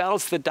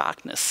dispels the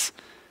darkness.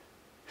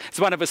 As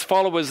one of his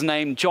followers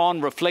named John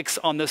reflects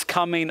on this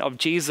coming of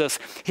Jesus,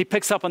 he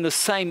picks up on the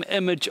same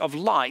image of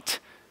light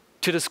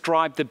to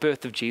describe the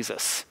birth of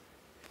Jesus.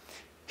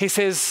 He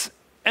says,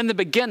 "In the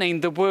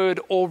beginning, the Word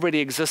already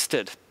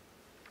existed."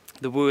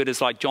 The Word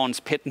is like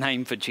John's pet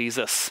name for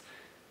Jesus.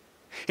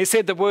 He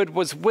said the Word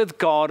was with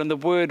God and the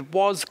Word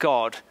was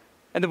God.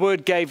 And the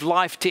Word gave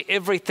life to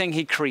everything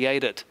he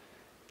created,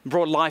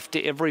 brought life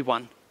to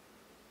everyone.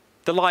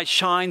 The light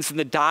shines in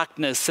the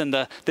darkness and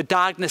the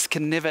darkness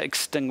can never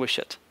extinguish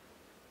it.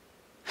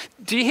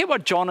 Do you hear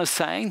what John is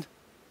saying?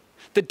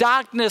 The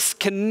darkness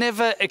can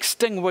never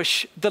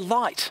extinguish the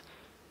light.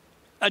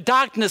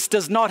 Darkness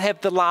does not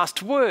have the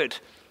last word.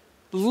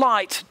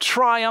 Light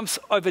triumphs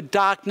over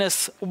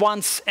darkness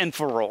once and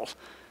for all.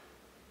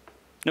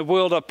 In a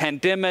world of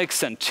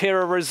pandemics and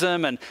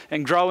terrorism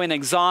and growing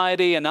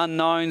anxiety and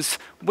unknowns,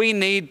 we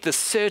need the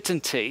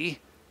certainty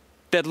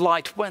that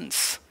light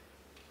wins.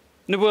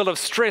 In a world of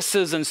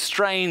stresses and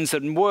strains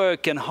and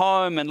work and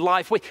home and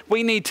life,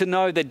 we need to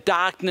know that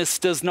darkness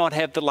does not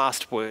have the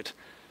last word.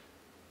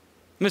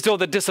 Amidst all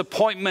the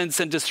disappointments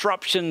and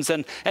disruptions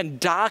and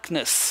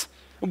darkness,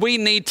 we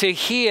need to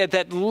hear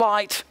that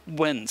light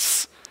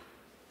wins.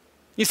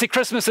 You see,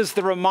 Christmas is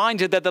the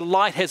reminder that the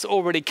light has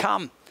already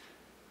come.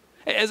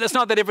 It's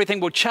not that everything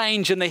will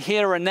change in the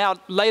here and now.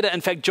 Later,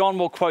 in fact, John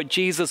will quote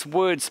Jesus'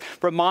 words,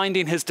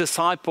 reminding his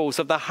disciples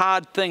of the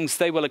hard things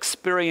they will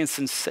experience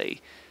and see.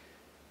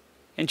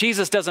 And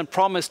Jesus doesn't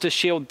promise to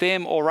shield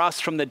them or us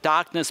from the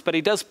darkness, but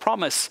he does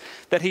promise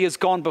that he has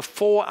gone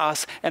before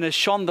us and has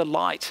shone the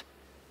light.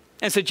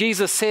 And so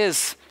Jesus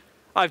says,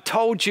 "I've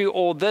told you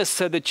all this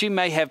so that you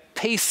may have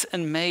peace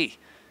in me.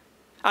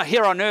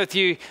 Here on earth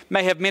you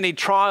may have many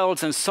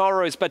trials and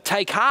sorrows, but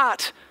take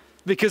heart,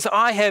 because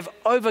I have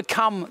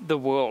overcome the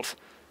world."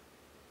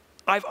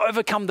 I've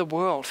overcome the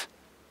world.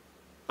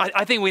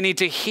 I think we need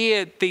to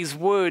hear these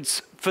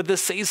words for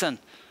this season.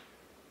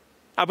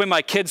 When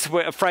my kids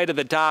were afraid of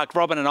the dark,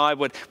 Robin and I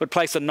would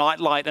place a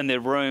nightlight in their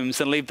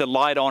rooms and leave the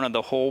light on in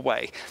the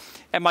hallway.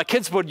 And my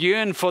kids would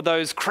yearn for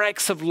those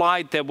cracks of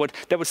light that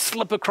would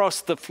slip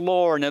across the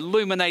floor and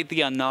illuminate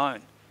the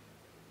unknown.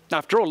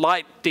 After all,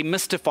 light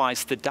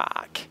demystifies the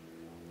dark.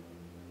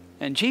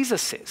 And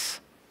Jesus says,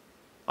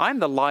 "I'm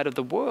the light of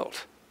the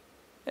world.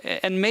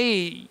 In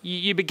me,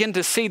 you begin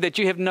to see that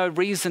you have no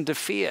reason to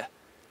fear.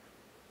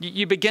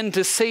 You begin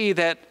to see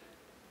that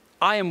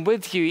I am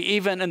with you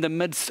even in the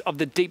midst of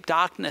the deep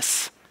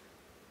darkness."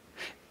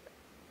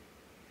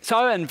 So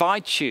I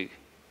invite you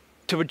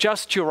to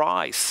adjust your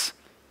eyes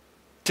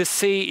to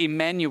see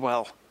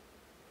Emmanuel,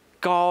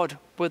 God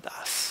with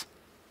us.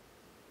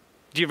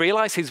 Do you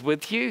realize he's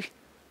with you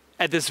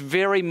at this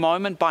very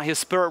moment by his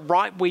Spirit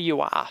right where you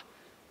are?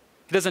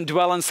 He doesn't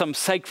dwell in some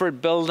sacred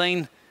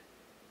building.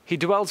 He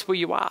dwells where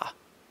you are.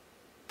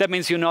 That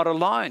means you're not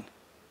alone.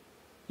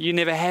 You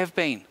never have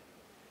been.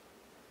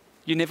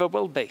 You never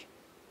will be.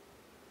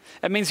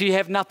 It means you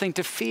have nothing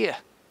to fear.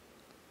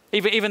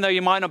 Even though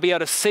you might not be able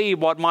to see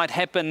what might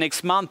happen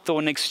next month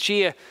or next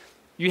year,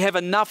 you have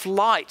enough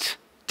light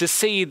to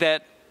see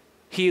that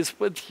he is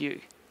with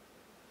you.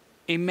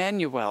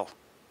 Emmanuel,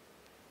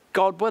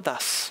 God with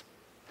us.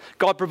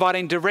 God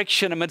providing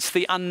direction amidst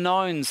the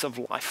unknowns of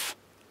life.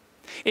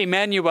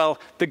 Emmanuel,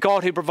 the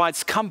God who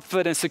provides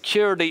comfort and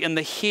security in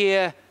the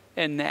here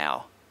and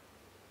now.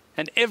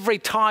 And every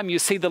time you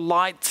see the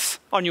lights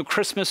on your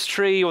Christmas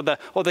tree or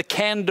the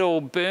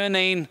candle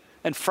burning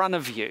in front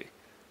of you,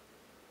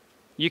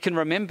 you can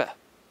remember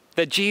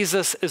that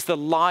Jesus is the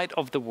light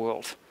of the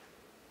world.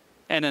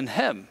 And in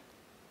him,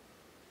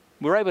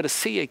 we're able to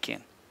see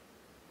again.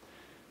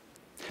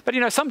 But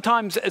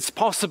sometimes it's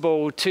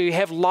possible to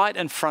have light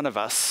in front of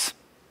us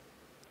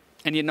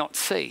and yet not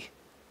see.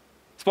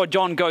 It's what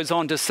John goes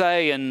on to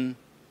say in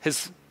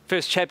his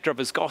first chapter of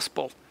his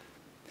gospel.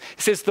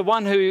 He says, the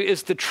one who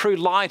is the true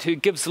light, who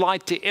gives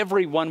light to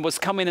everyone, was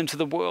coming into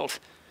the world.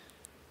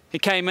 He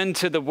came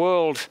into the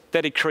world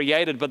that he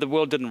created, but the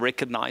world didn't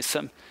recognize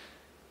him.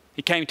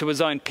 He came to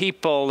his own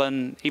people,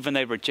 and even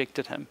they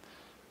rejected him.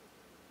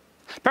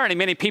 Apparently,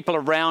 many people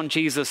around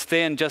Jesus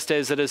then, just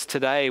as it is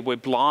today, were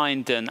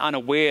blind and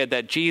unaware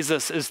that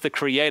Jesus is the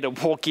Creator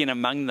walking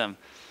among them.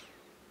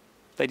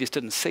 They just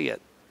didn't see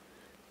it.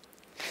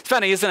 It's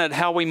funny, isn't it,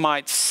 how we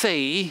might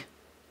see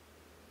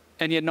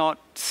and yet not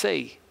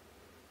see.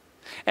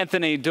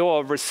 Anthony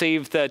Doerr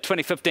received the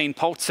 2015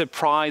 Pulitzer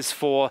Prize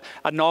for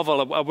a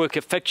novel, a work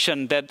of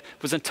fiction that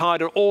was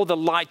entitled All the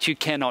Light You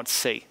Cannot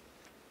See.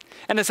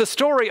 And it's a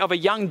story of a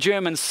young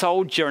German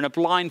soldier and a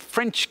blind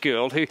French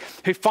girl who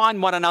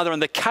find one another in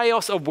the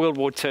chaos of World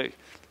War II.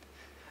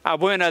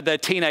 Werner, the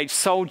teenage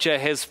soldier,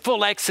 has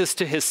full access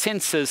to his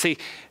senses,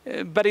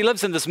 but he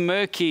lives in this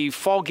murky,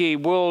 foggy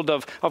world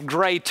of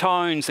grey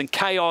tones and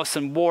chaos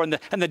and war and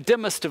the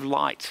dimmest of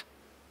light.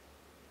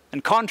 In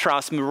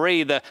contrast,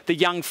 Marie, the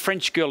young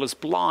French girl, is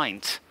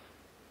blind.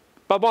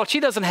 But while she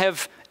doesn't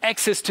have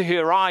access to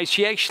her eyes,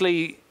 she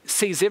actually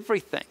sees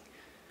everything.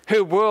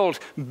 Her world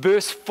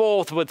bursts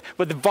forth with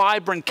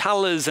vibrant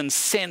colours and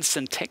scents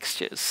and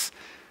textures.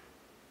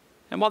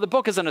 And while the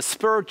book isn't a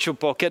spiritual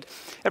book, it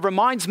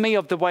reminds me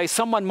of the way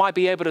someone might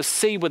be able to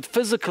see with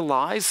physical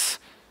eyes,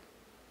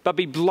 but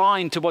be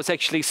blind to what's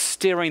actually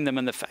staring them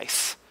in the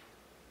face.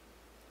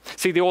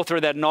 See, the author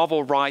of that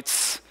novel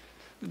writes,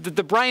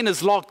 the brain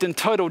is locked in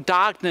total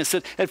darkness.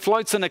 It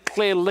floats in a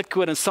clear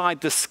liquid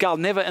inside the skull,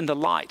 never in the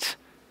light.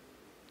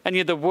 And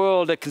yet the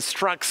world it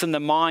constructs in the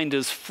mind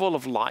is full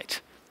of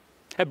light.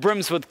 It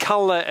brims with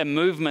color and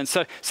movement.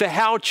 So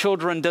how,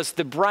 children, does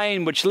the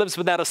brain, which lives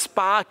without a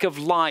spark of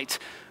light,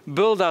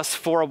 build us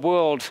for a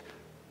world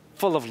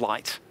full of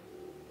light?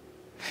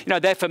 You know,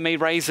 that for me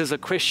raises a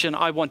question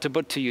I want to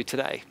put to you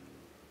today.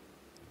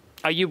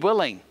 Are you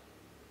willing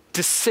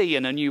to see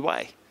in a new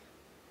way?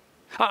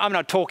 I'm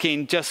not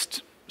talking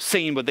just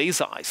seeing with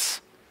these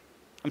eyes.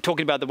 I'm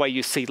talking about the way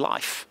you see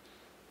life.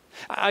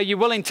 Are you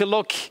willing to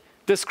look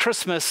this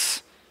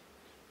Christmas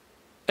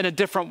in a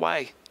different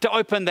way, to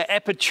open the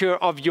aperture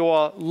of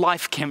your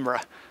life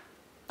camera?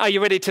 Are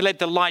you ready to let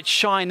the light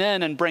shine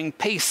in and bring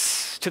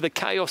peace to the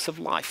chaos of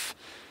life?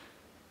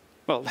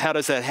 Well, how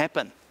does that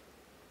happen?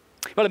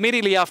 Well,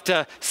 immediately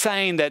after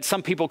saying that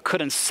some people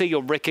couldn't see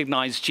or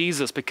recognize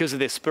Jesus because of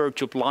their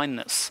spiritual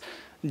blindness,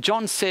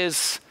 John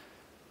says,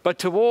 but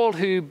to all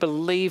who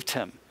believed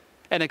him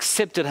and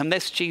accepted him,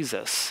 that's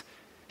Jesus,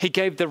 he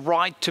gave the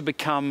right to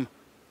become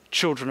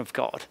children of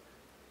God.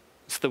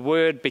 So the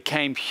Word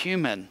became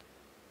human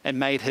and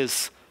made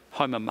his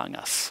home among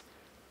us.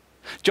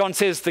 John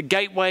says the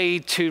gateway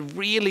to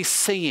really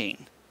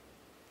seeing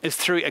is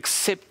through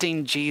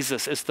accepting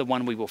Jesus as the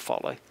one we will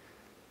follow.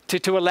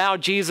 To allow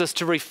Jesus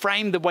to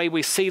reframe the way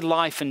we see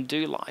life and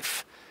do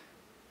life.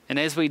 And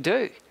as we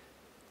do,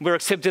 we're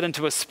accepted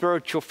into a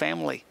spiritual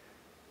family.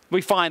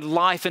 We find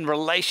life in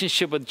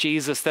relationship with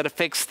Jesus that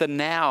affects the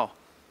now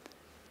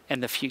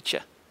and the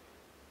future.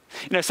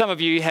 You know, some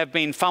of you have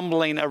been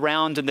fumbling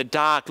around in the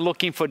dark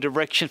looking for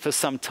direction for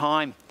some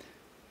time.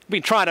 You've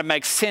been trying to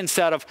make sense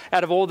out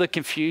of all the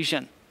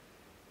confusion.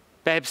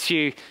 Perhaps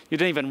you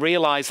didn't even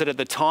realize it at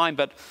the time,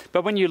 but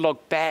when you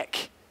look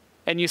back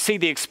and you see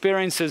the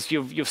experiences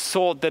you've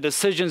sought, the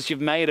decisions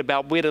you've made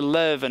about where to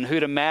live and who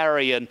to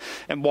marry and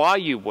why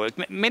you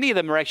work, many of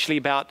them are actually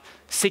about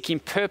seeking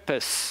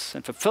purpose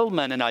and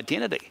fulfillment and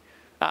identity.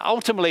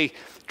 Ultimately,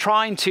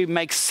 trying to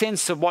make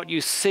sense of what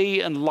you see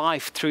in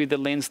life through the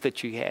lens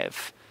that you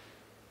have.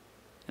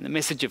 And the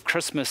message of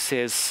Christmas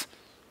says,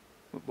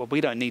 well, we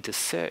don't need to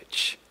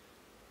search.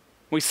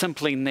 We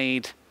simply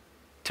need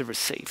to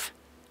receive.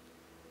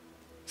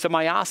 So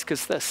my ask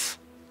is this.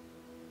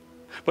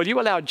 Will you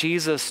allow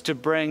Jesus to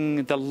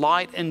bring the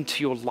light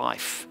into your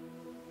life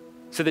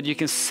so that you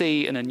can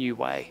see in a new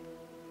way?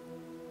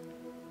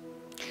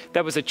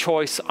 That was a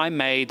choice I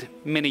made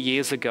many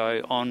years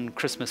ago on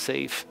Christmas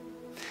Eve.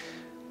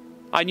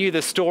 I knew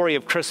the story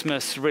of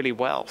Christmas really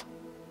well,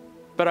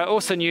 but I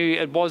also knew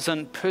it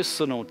wasn't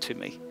personal to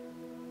me.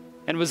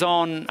 And it was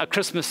on a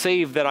Christmas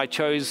Eve that I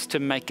chose to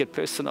make it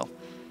personal.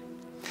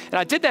 And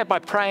I did that by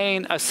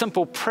praying a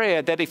simple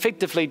prayer that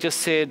effectively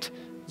just said,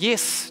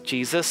 yes,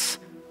 Jesus,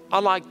 I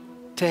like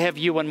to have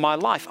you in my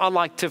life. I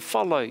like to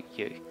follow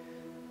you.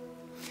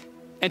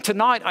 And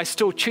tonight I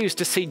still choose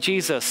to see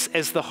Jesus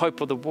as the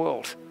hope of the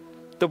world,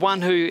 the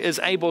one who is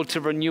able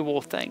to renew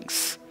all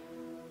things.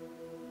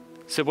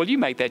 So will you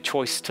make that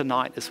choice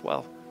tonight as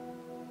well?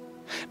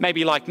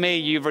 Maybe like me,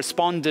 you've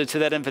responded to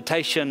that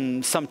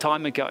invitation some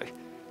time ago.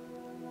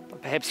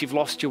 But perhaps you've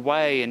lost your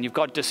way and you've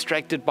got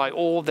distracted by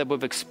all that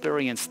we've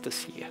experienced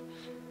this year.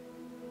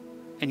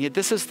 And yet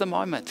this is the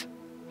moment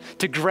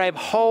to grab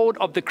hold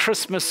of the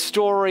Christmas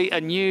story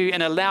anew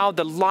and allow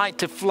the light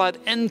to flood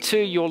into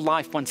your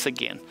life once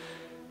again.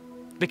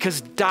 Because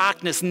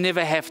darkness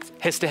never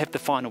has to have the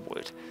final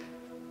word.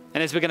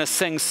 And as we're going to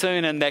sing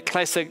soon in that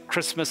classic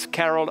Christmas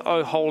carol,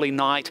 O Holy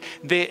Night,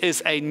 there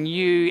is a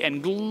new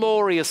and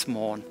glorious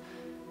morn.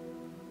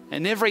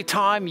 And every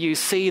time you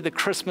see the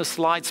Christmas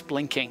lights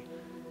blinking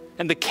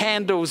and the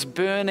candles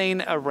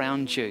burning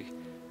around you,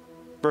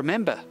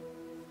 remember,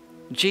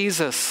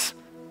 Jesus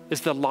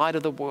is the light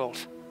of the world.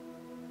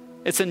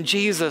 It's in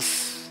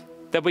Jesus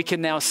that we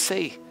can now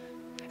see.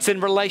 It's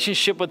in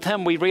relationship with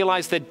him we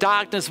realize that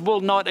darkness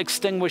will not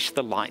extinguish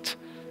the light.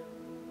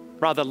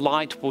 Rather,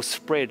 light will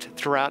spread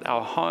throughout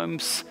our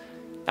homes,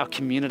 our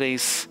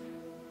communities,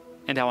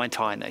 and our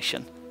entire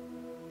nation.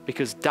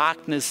 Because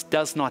darkness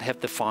does not have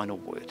the final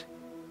word.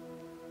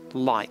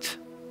 Light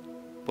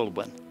will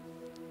win.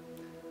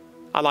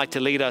 I'd like to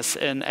lead us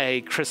in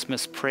a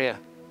Christmas prayer.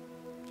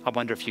 I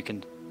wonder if you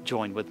can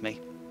join with me.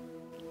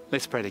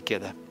 Let's pray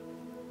together.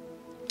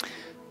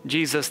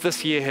 Jesus,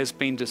 this year has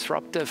been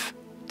disruptive,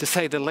 to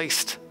say the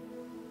least.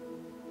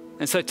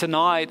 And so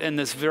tonight, in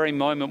this very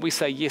moment, we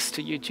say yes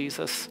to you,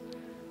 Jesus.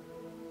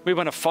 We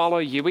want to follow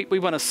you. We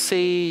want to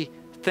see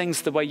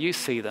things the way you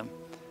see them.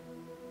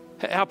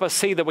 Help us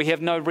see that we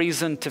have no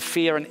reason to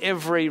fear and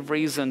every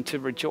reason to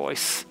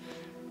rejoice.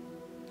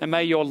 And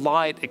may your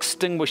light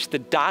extinguish the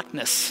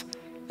darkness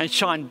and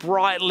shine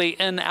brightly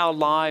in our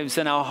lives,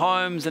 in our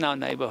homes, in our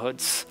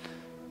neighborhoods,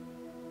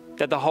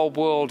 that the whole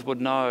world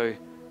would know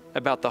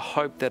about the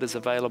hope that is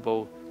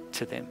available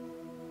to them.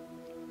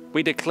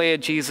 We declare,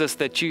 Jesus,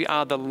 that you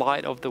are the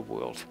light of the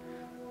world.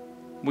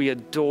 We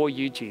adore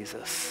you,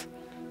 Jesus.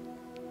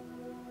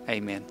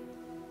 Amen.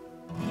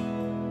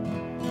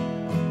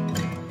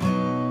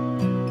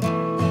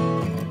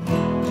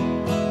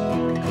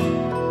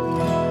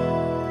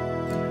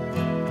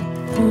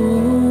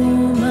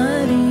 Holy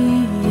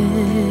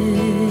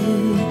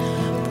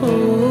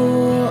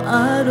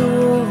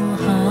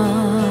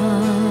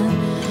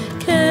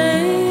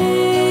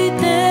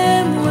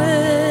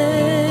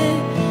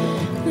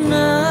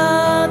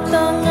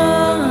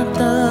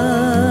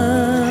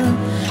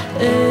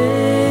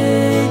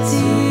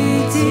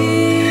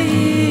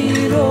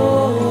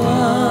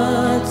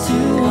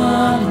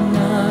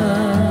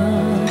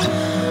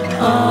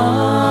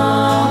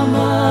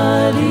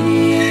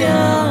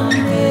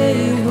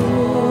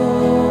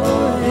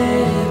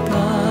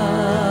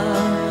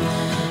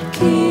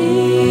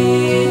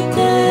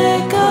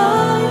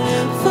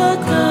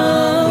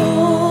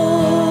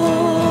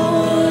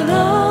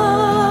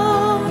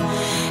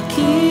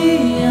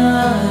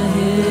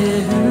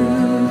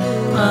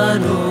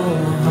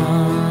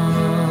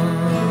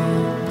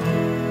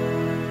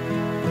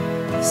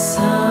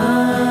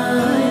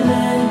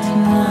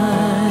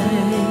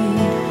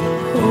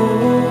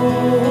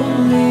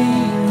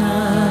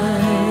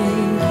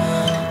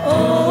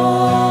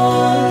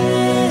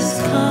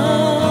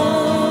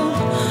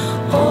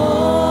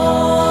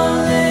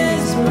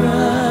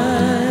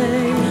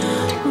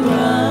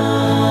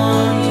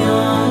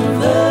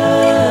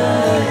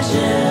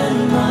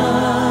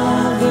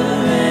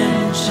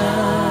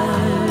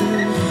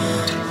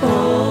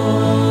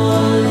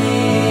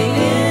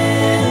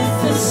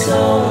infant,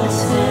 so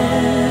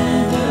tender.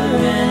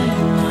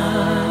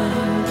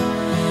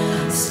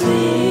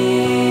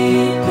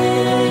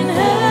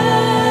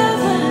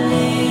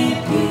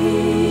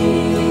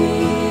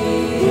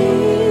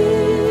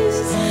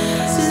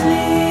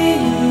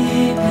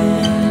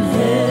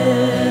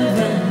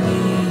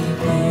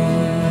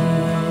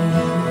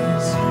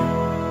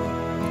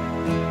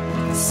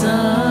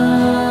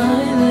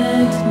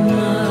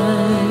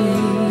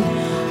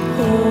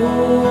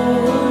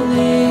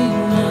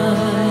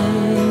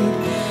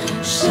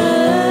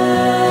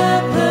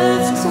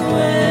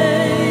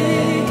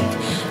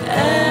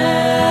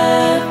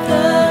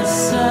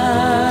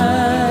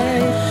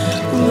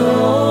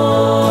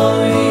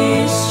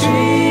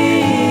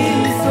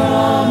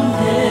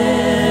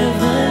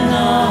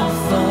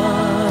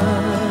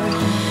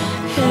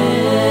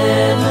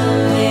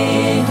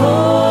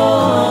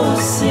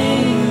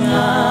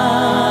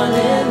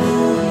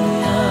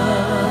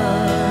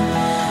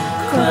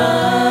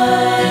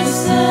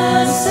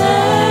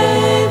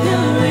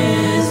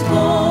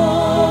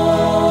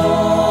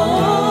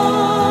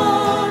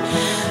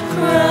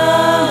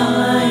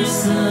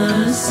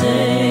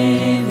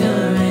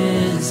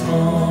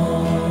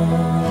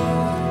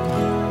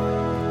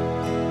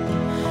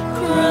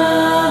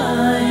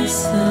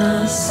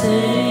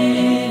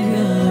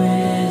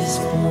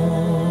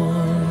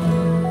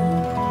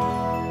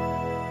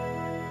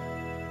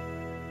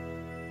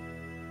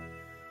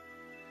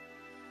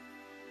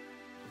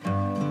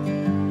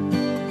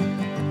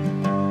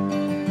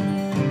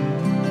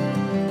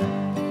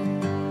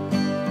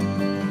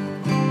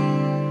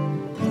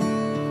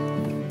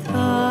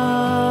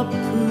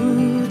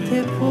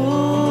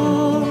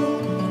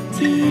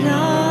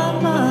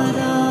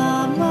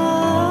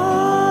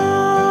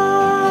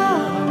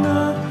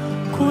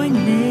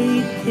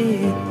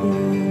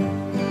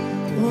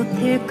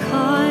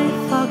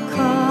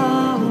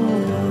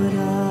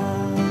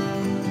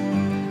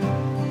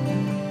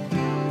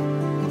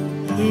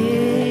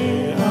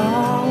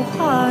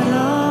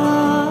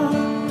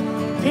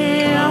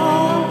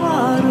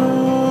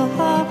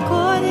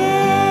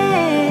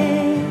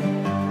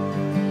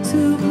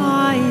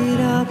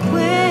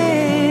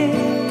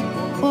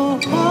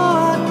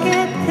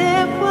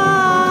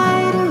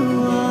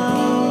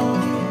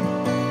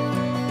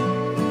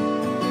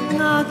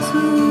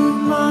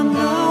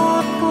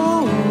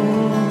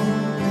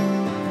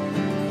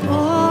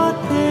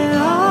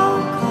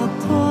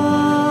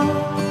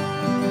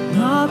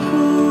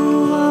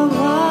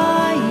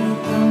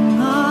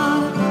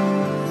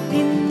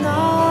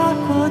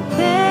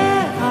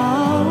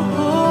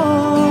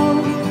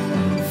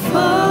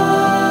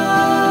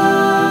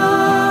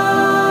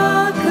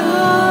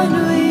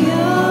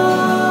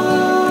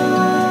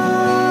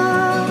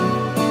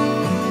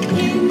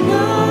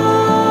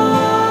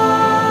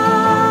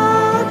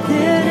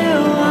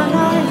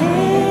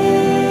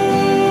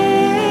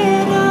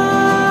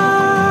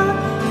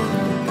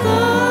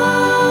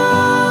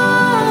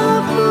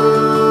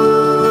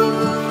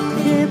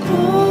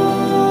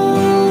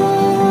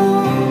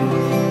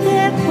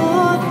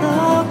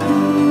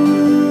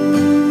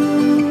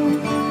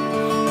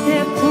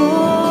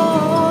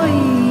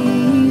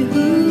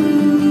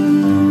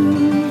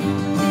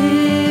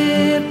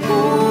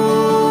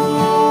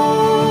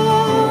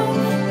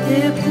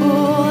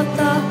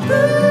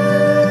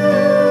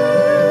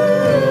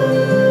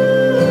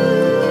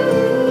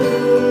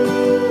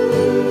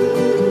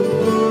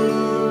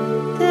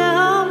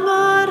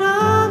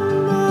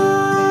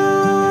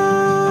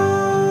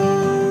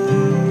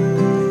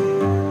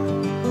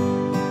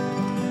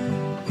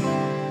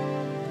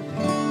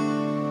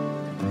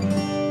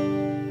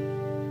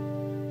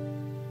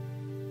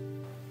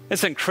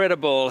 It's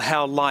incredible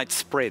how light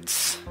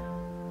spreads.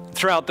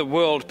 Throughout the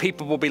world,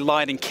 people will be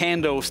lighting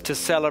candles to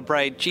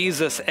celebrate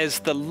Jesus as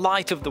the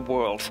light of the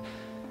world.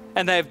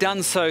 And they have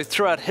done so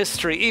throughout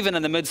history, even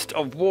in the midst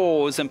of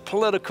wars and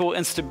political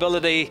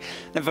instability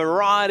and a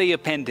variety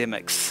of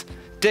pandemics.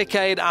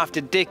 Decade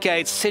after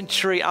decade,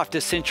 century after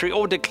century,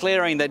 all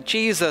declaring that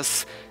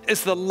Jesus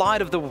is the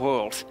light of the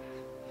world.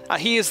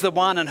 He is the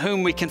one in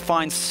whom we can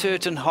find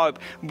certain hope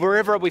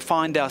wherever we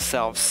find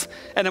ourselves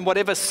and in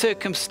whatever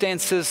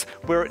circumstances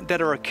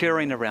that are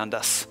occurring around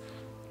us.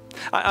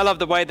 I love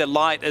the way that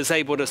light is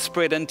able to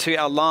spread into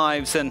our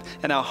lives and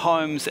our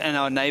homes and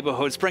our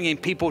neighborhoods, bringing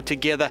people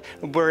together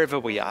wherever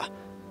we are.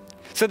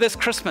 So this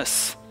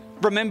Christmas,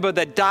 remember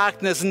that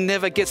darkness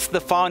never gets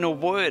the final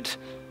word.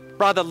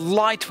 Rather,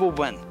 light will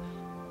win.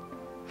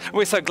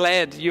 We're so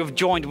glad you've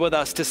joined with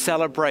us to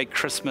celebrate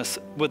Christmas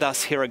with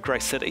us here at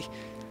Gracecity.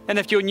 And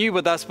if you're new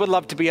with us, we'd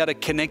love to be able to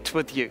connect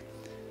with you.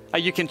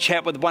 You can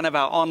chat with one of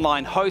our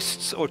online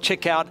hosts or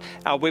check out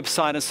our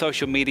website and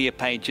social media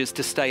pages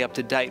to stay up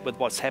to date with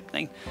what's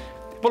happening.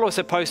 We'll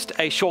also post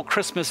a short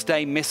Christmas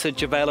Day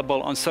message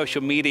available on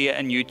social media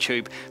and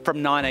YouTube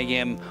from 9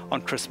 a.m.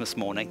 on Christmas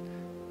morning.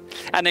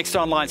 Our next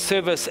online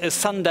service is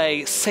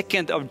Sunday,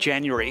 2nd of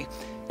January,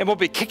 and we'll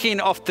be kicking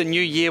off the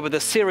new year with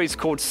a series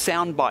called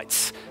Sound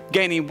Bites,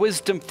 gaining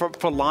wisdom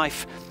for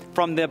life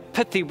from the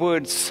pithy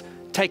words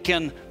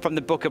taken from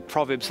the book of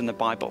Proverbs in the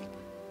Bible.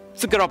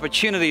 It's a good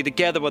opportunity to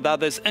gather with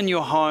others in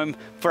your home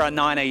for our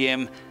 9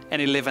 a.m.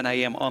 and 11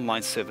 a.m.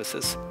 online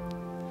services.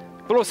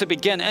 We'll also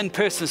begin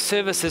in-person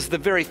services the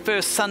very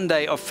first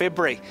Sunday of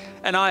February,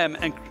 and I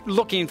am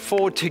looking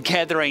forward to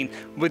gathering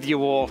with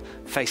you all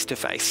face to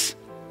face.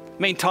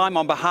 Meantime,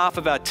 on behalf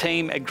of our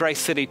team at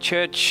Gracecity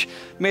Church,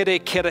 Mere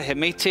Kira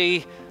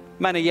Hemiti,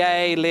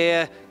 Maniye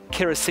Le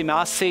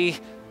Kirasimasi,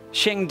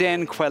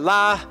 Shengden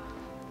Kwela,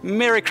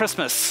 Merry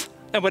Christmas,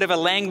 in whatever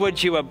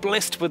language you are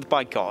blessed with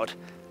by God.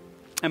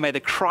 And may the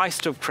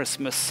Christ of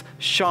Christmas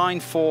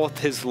shine forth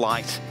his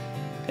light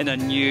in a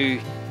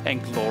new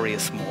and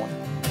glorious morn.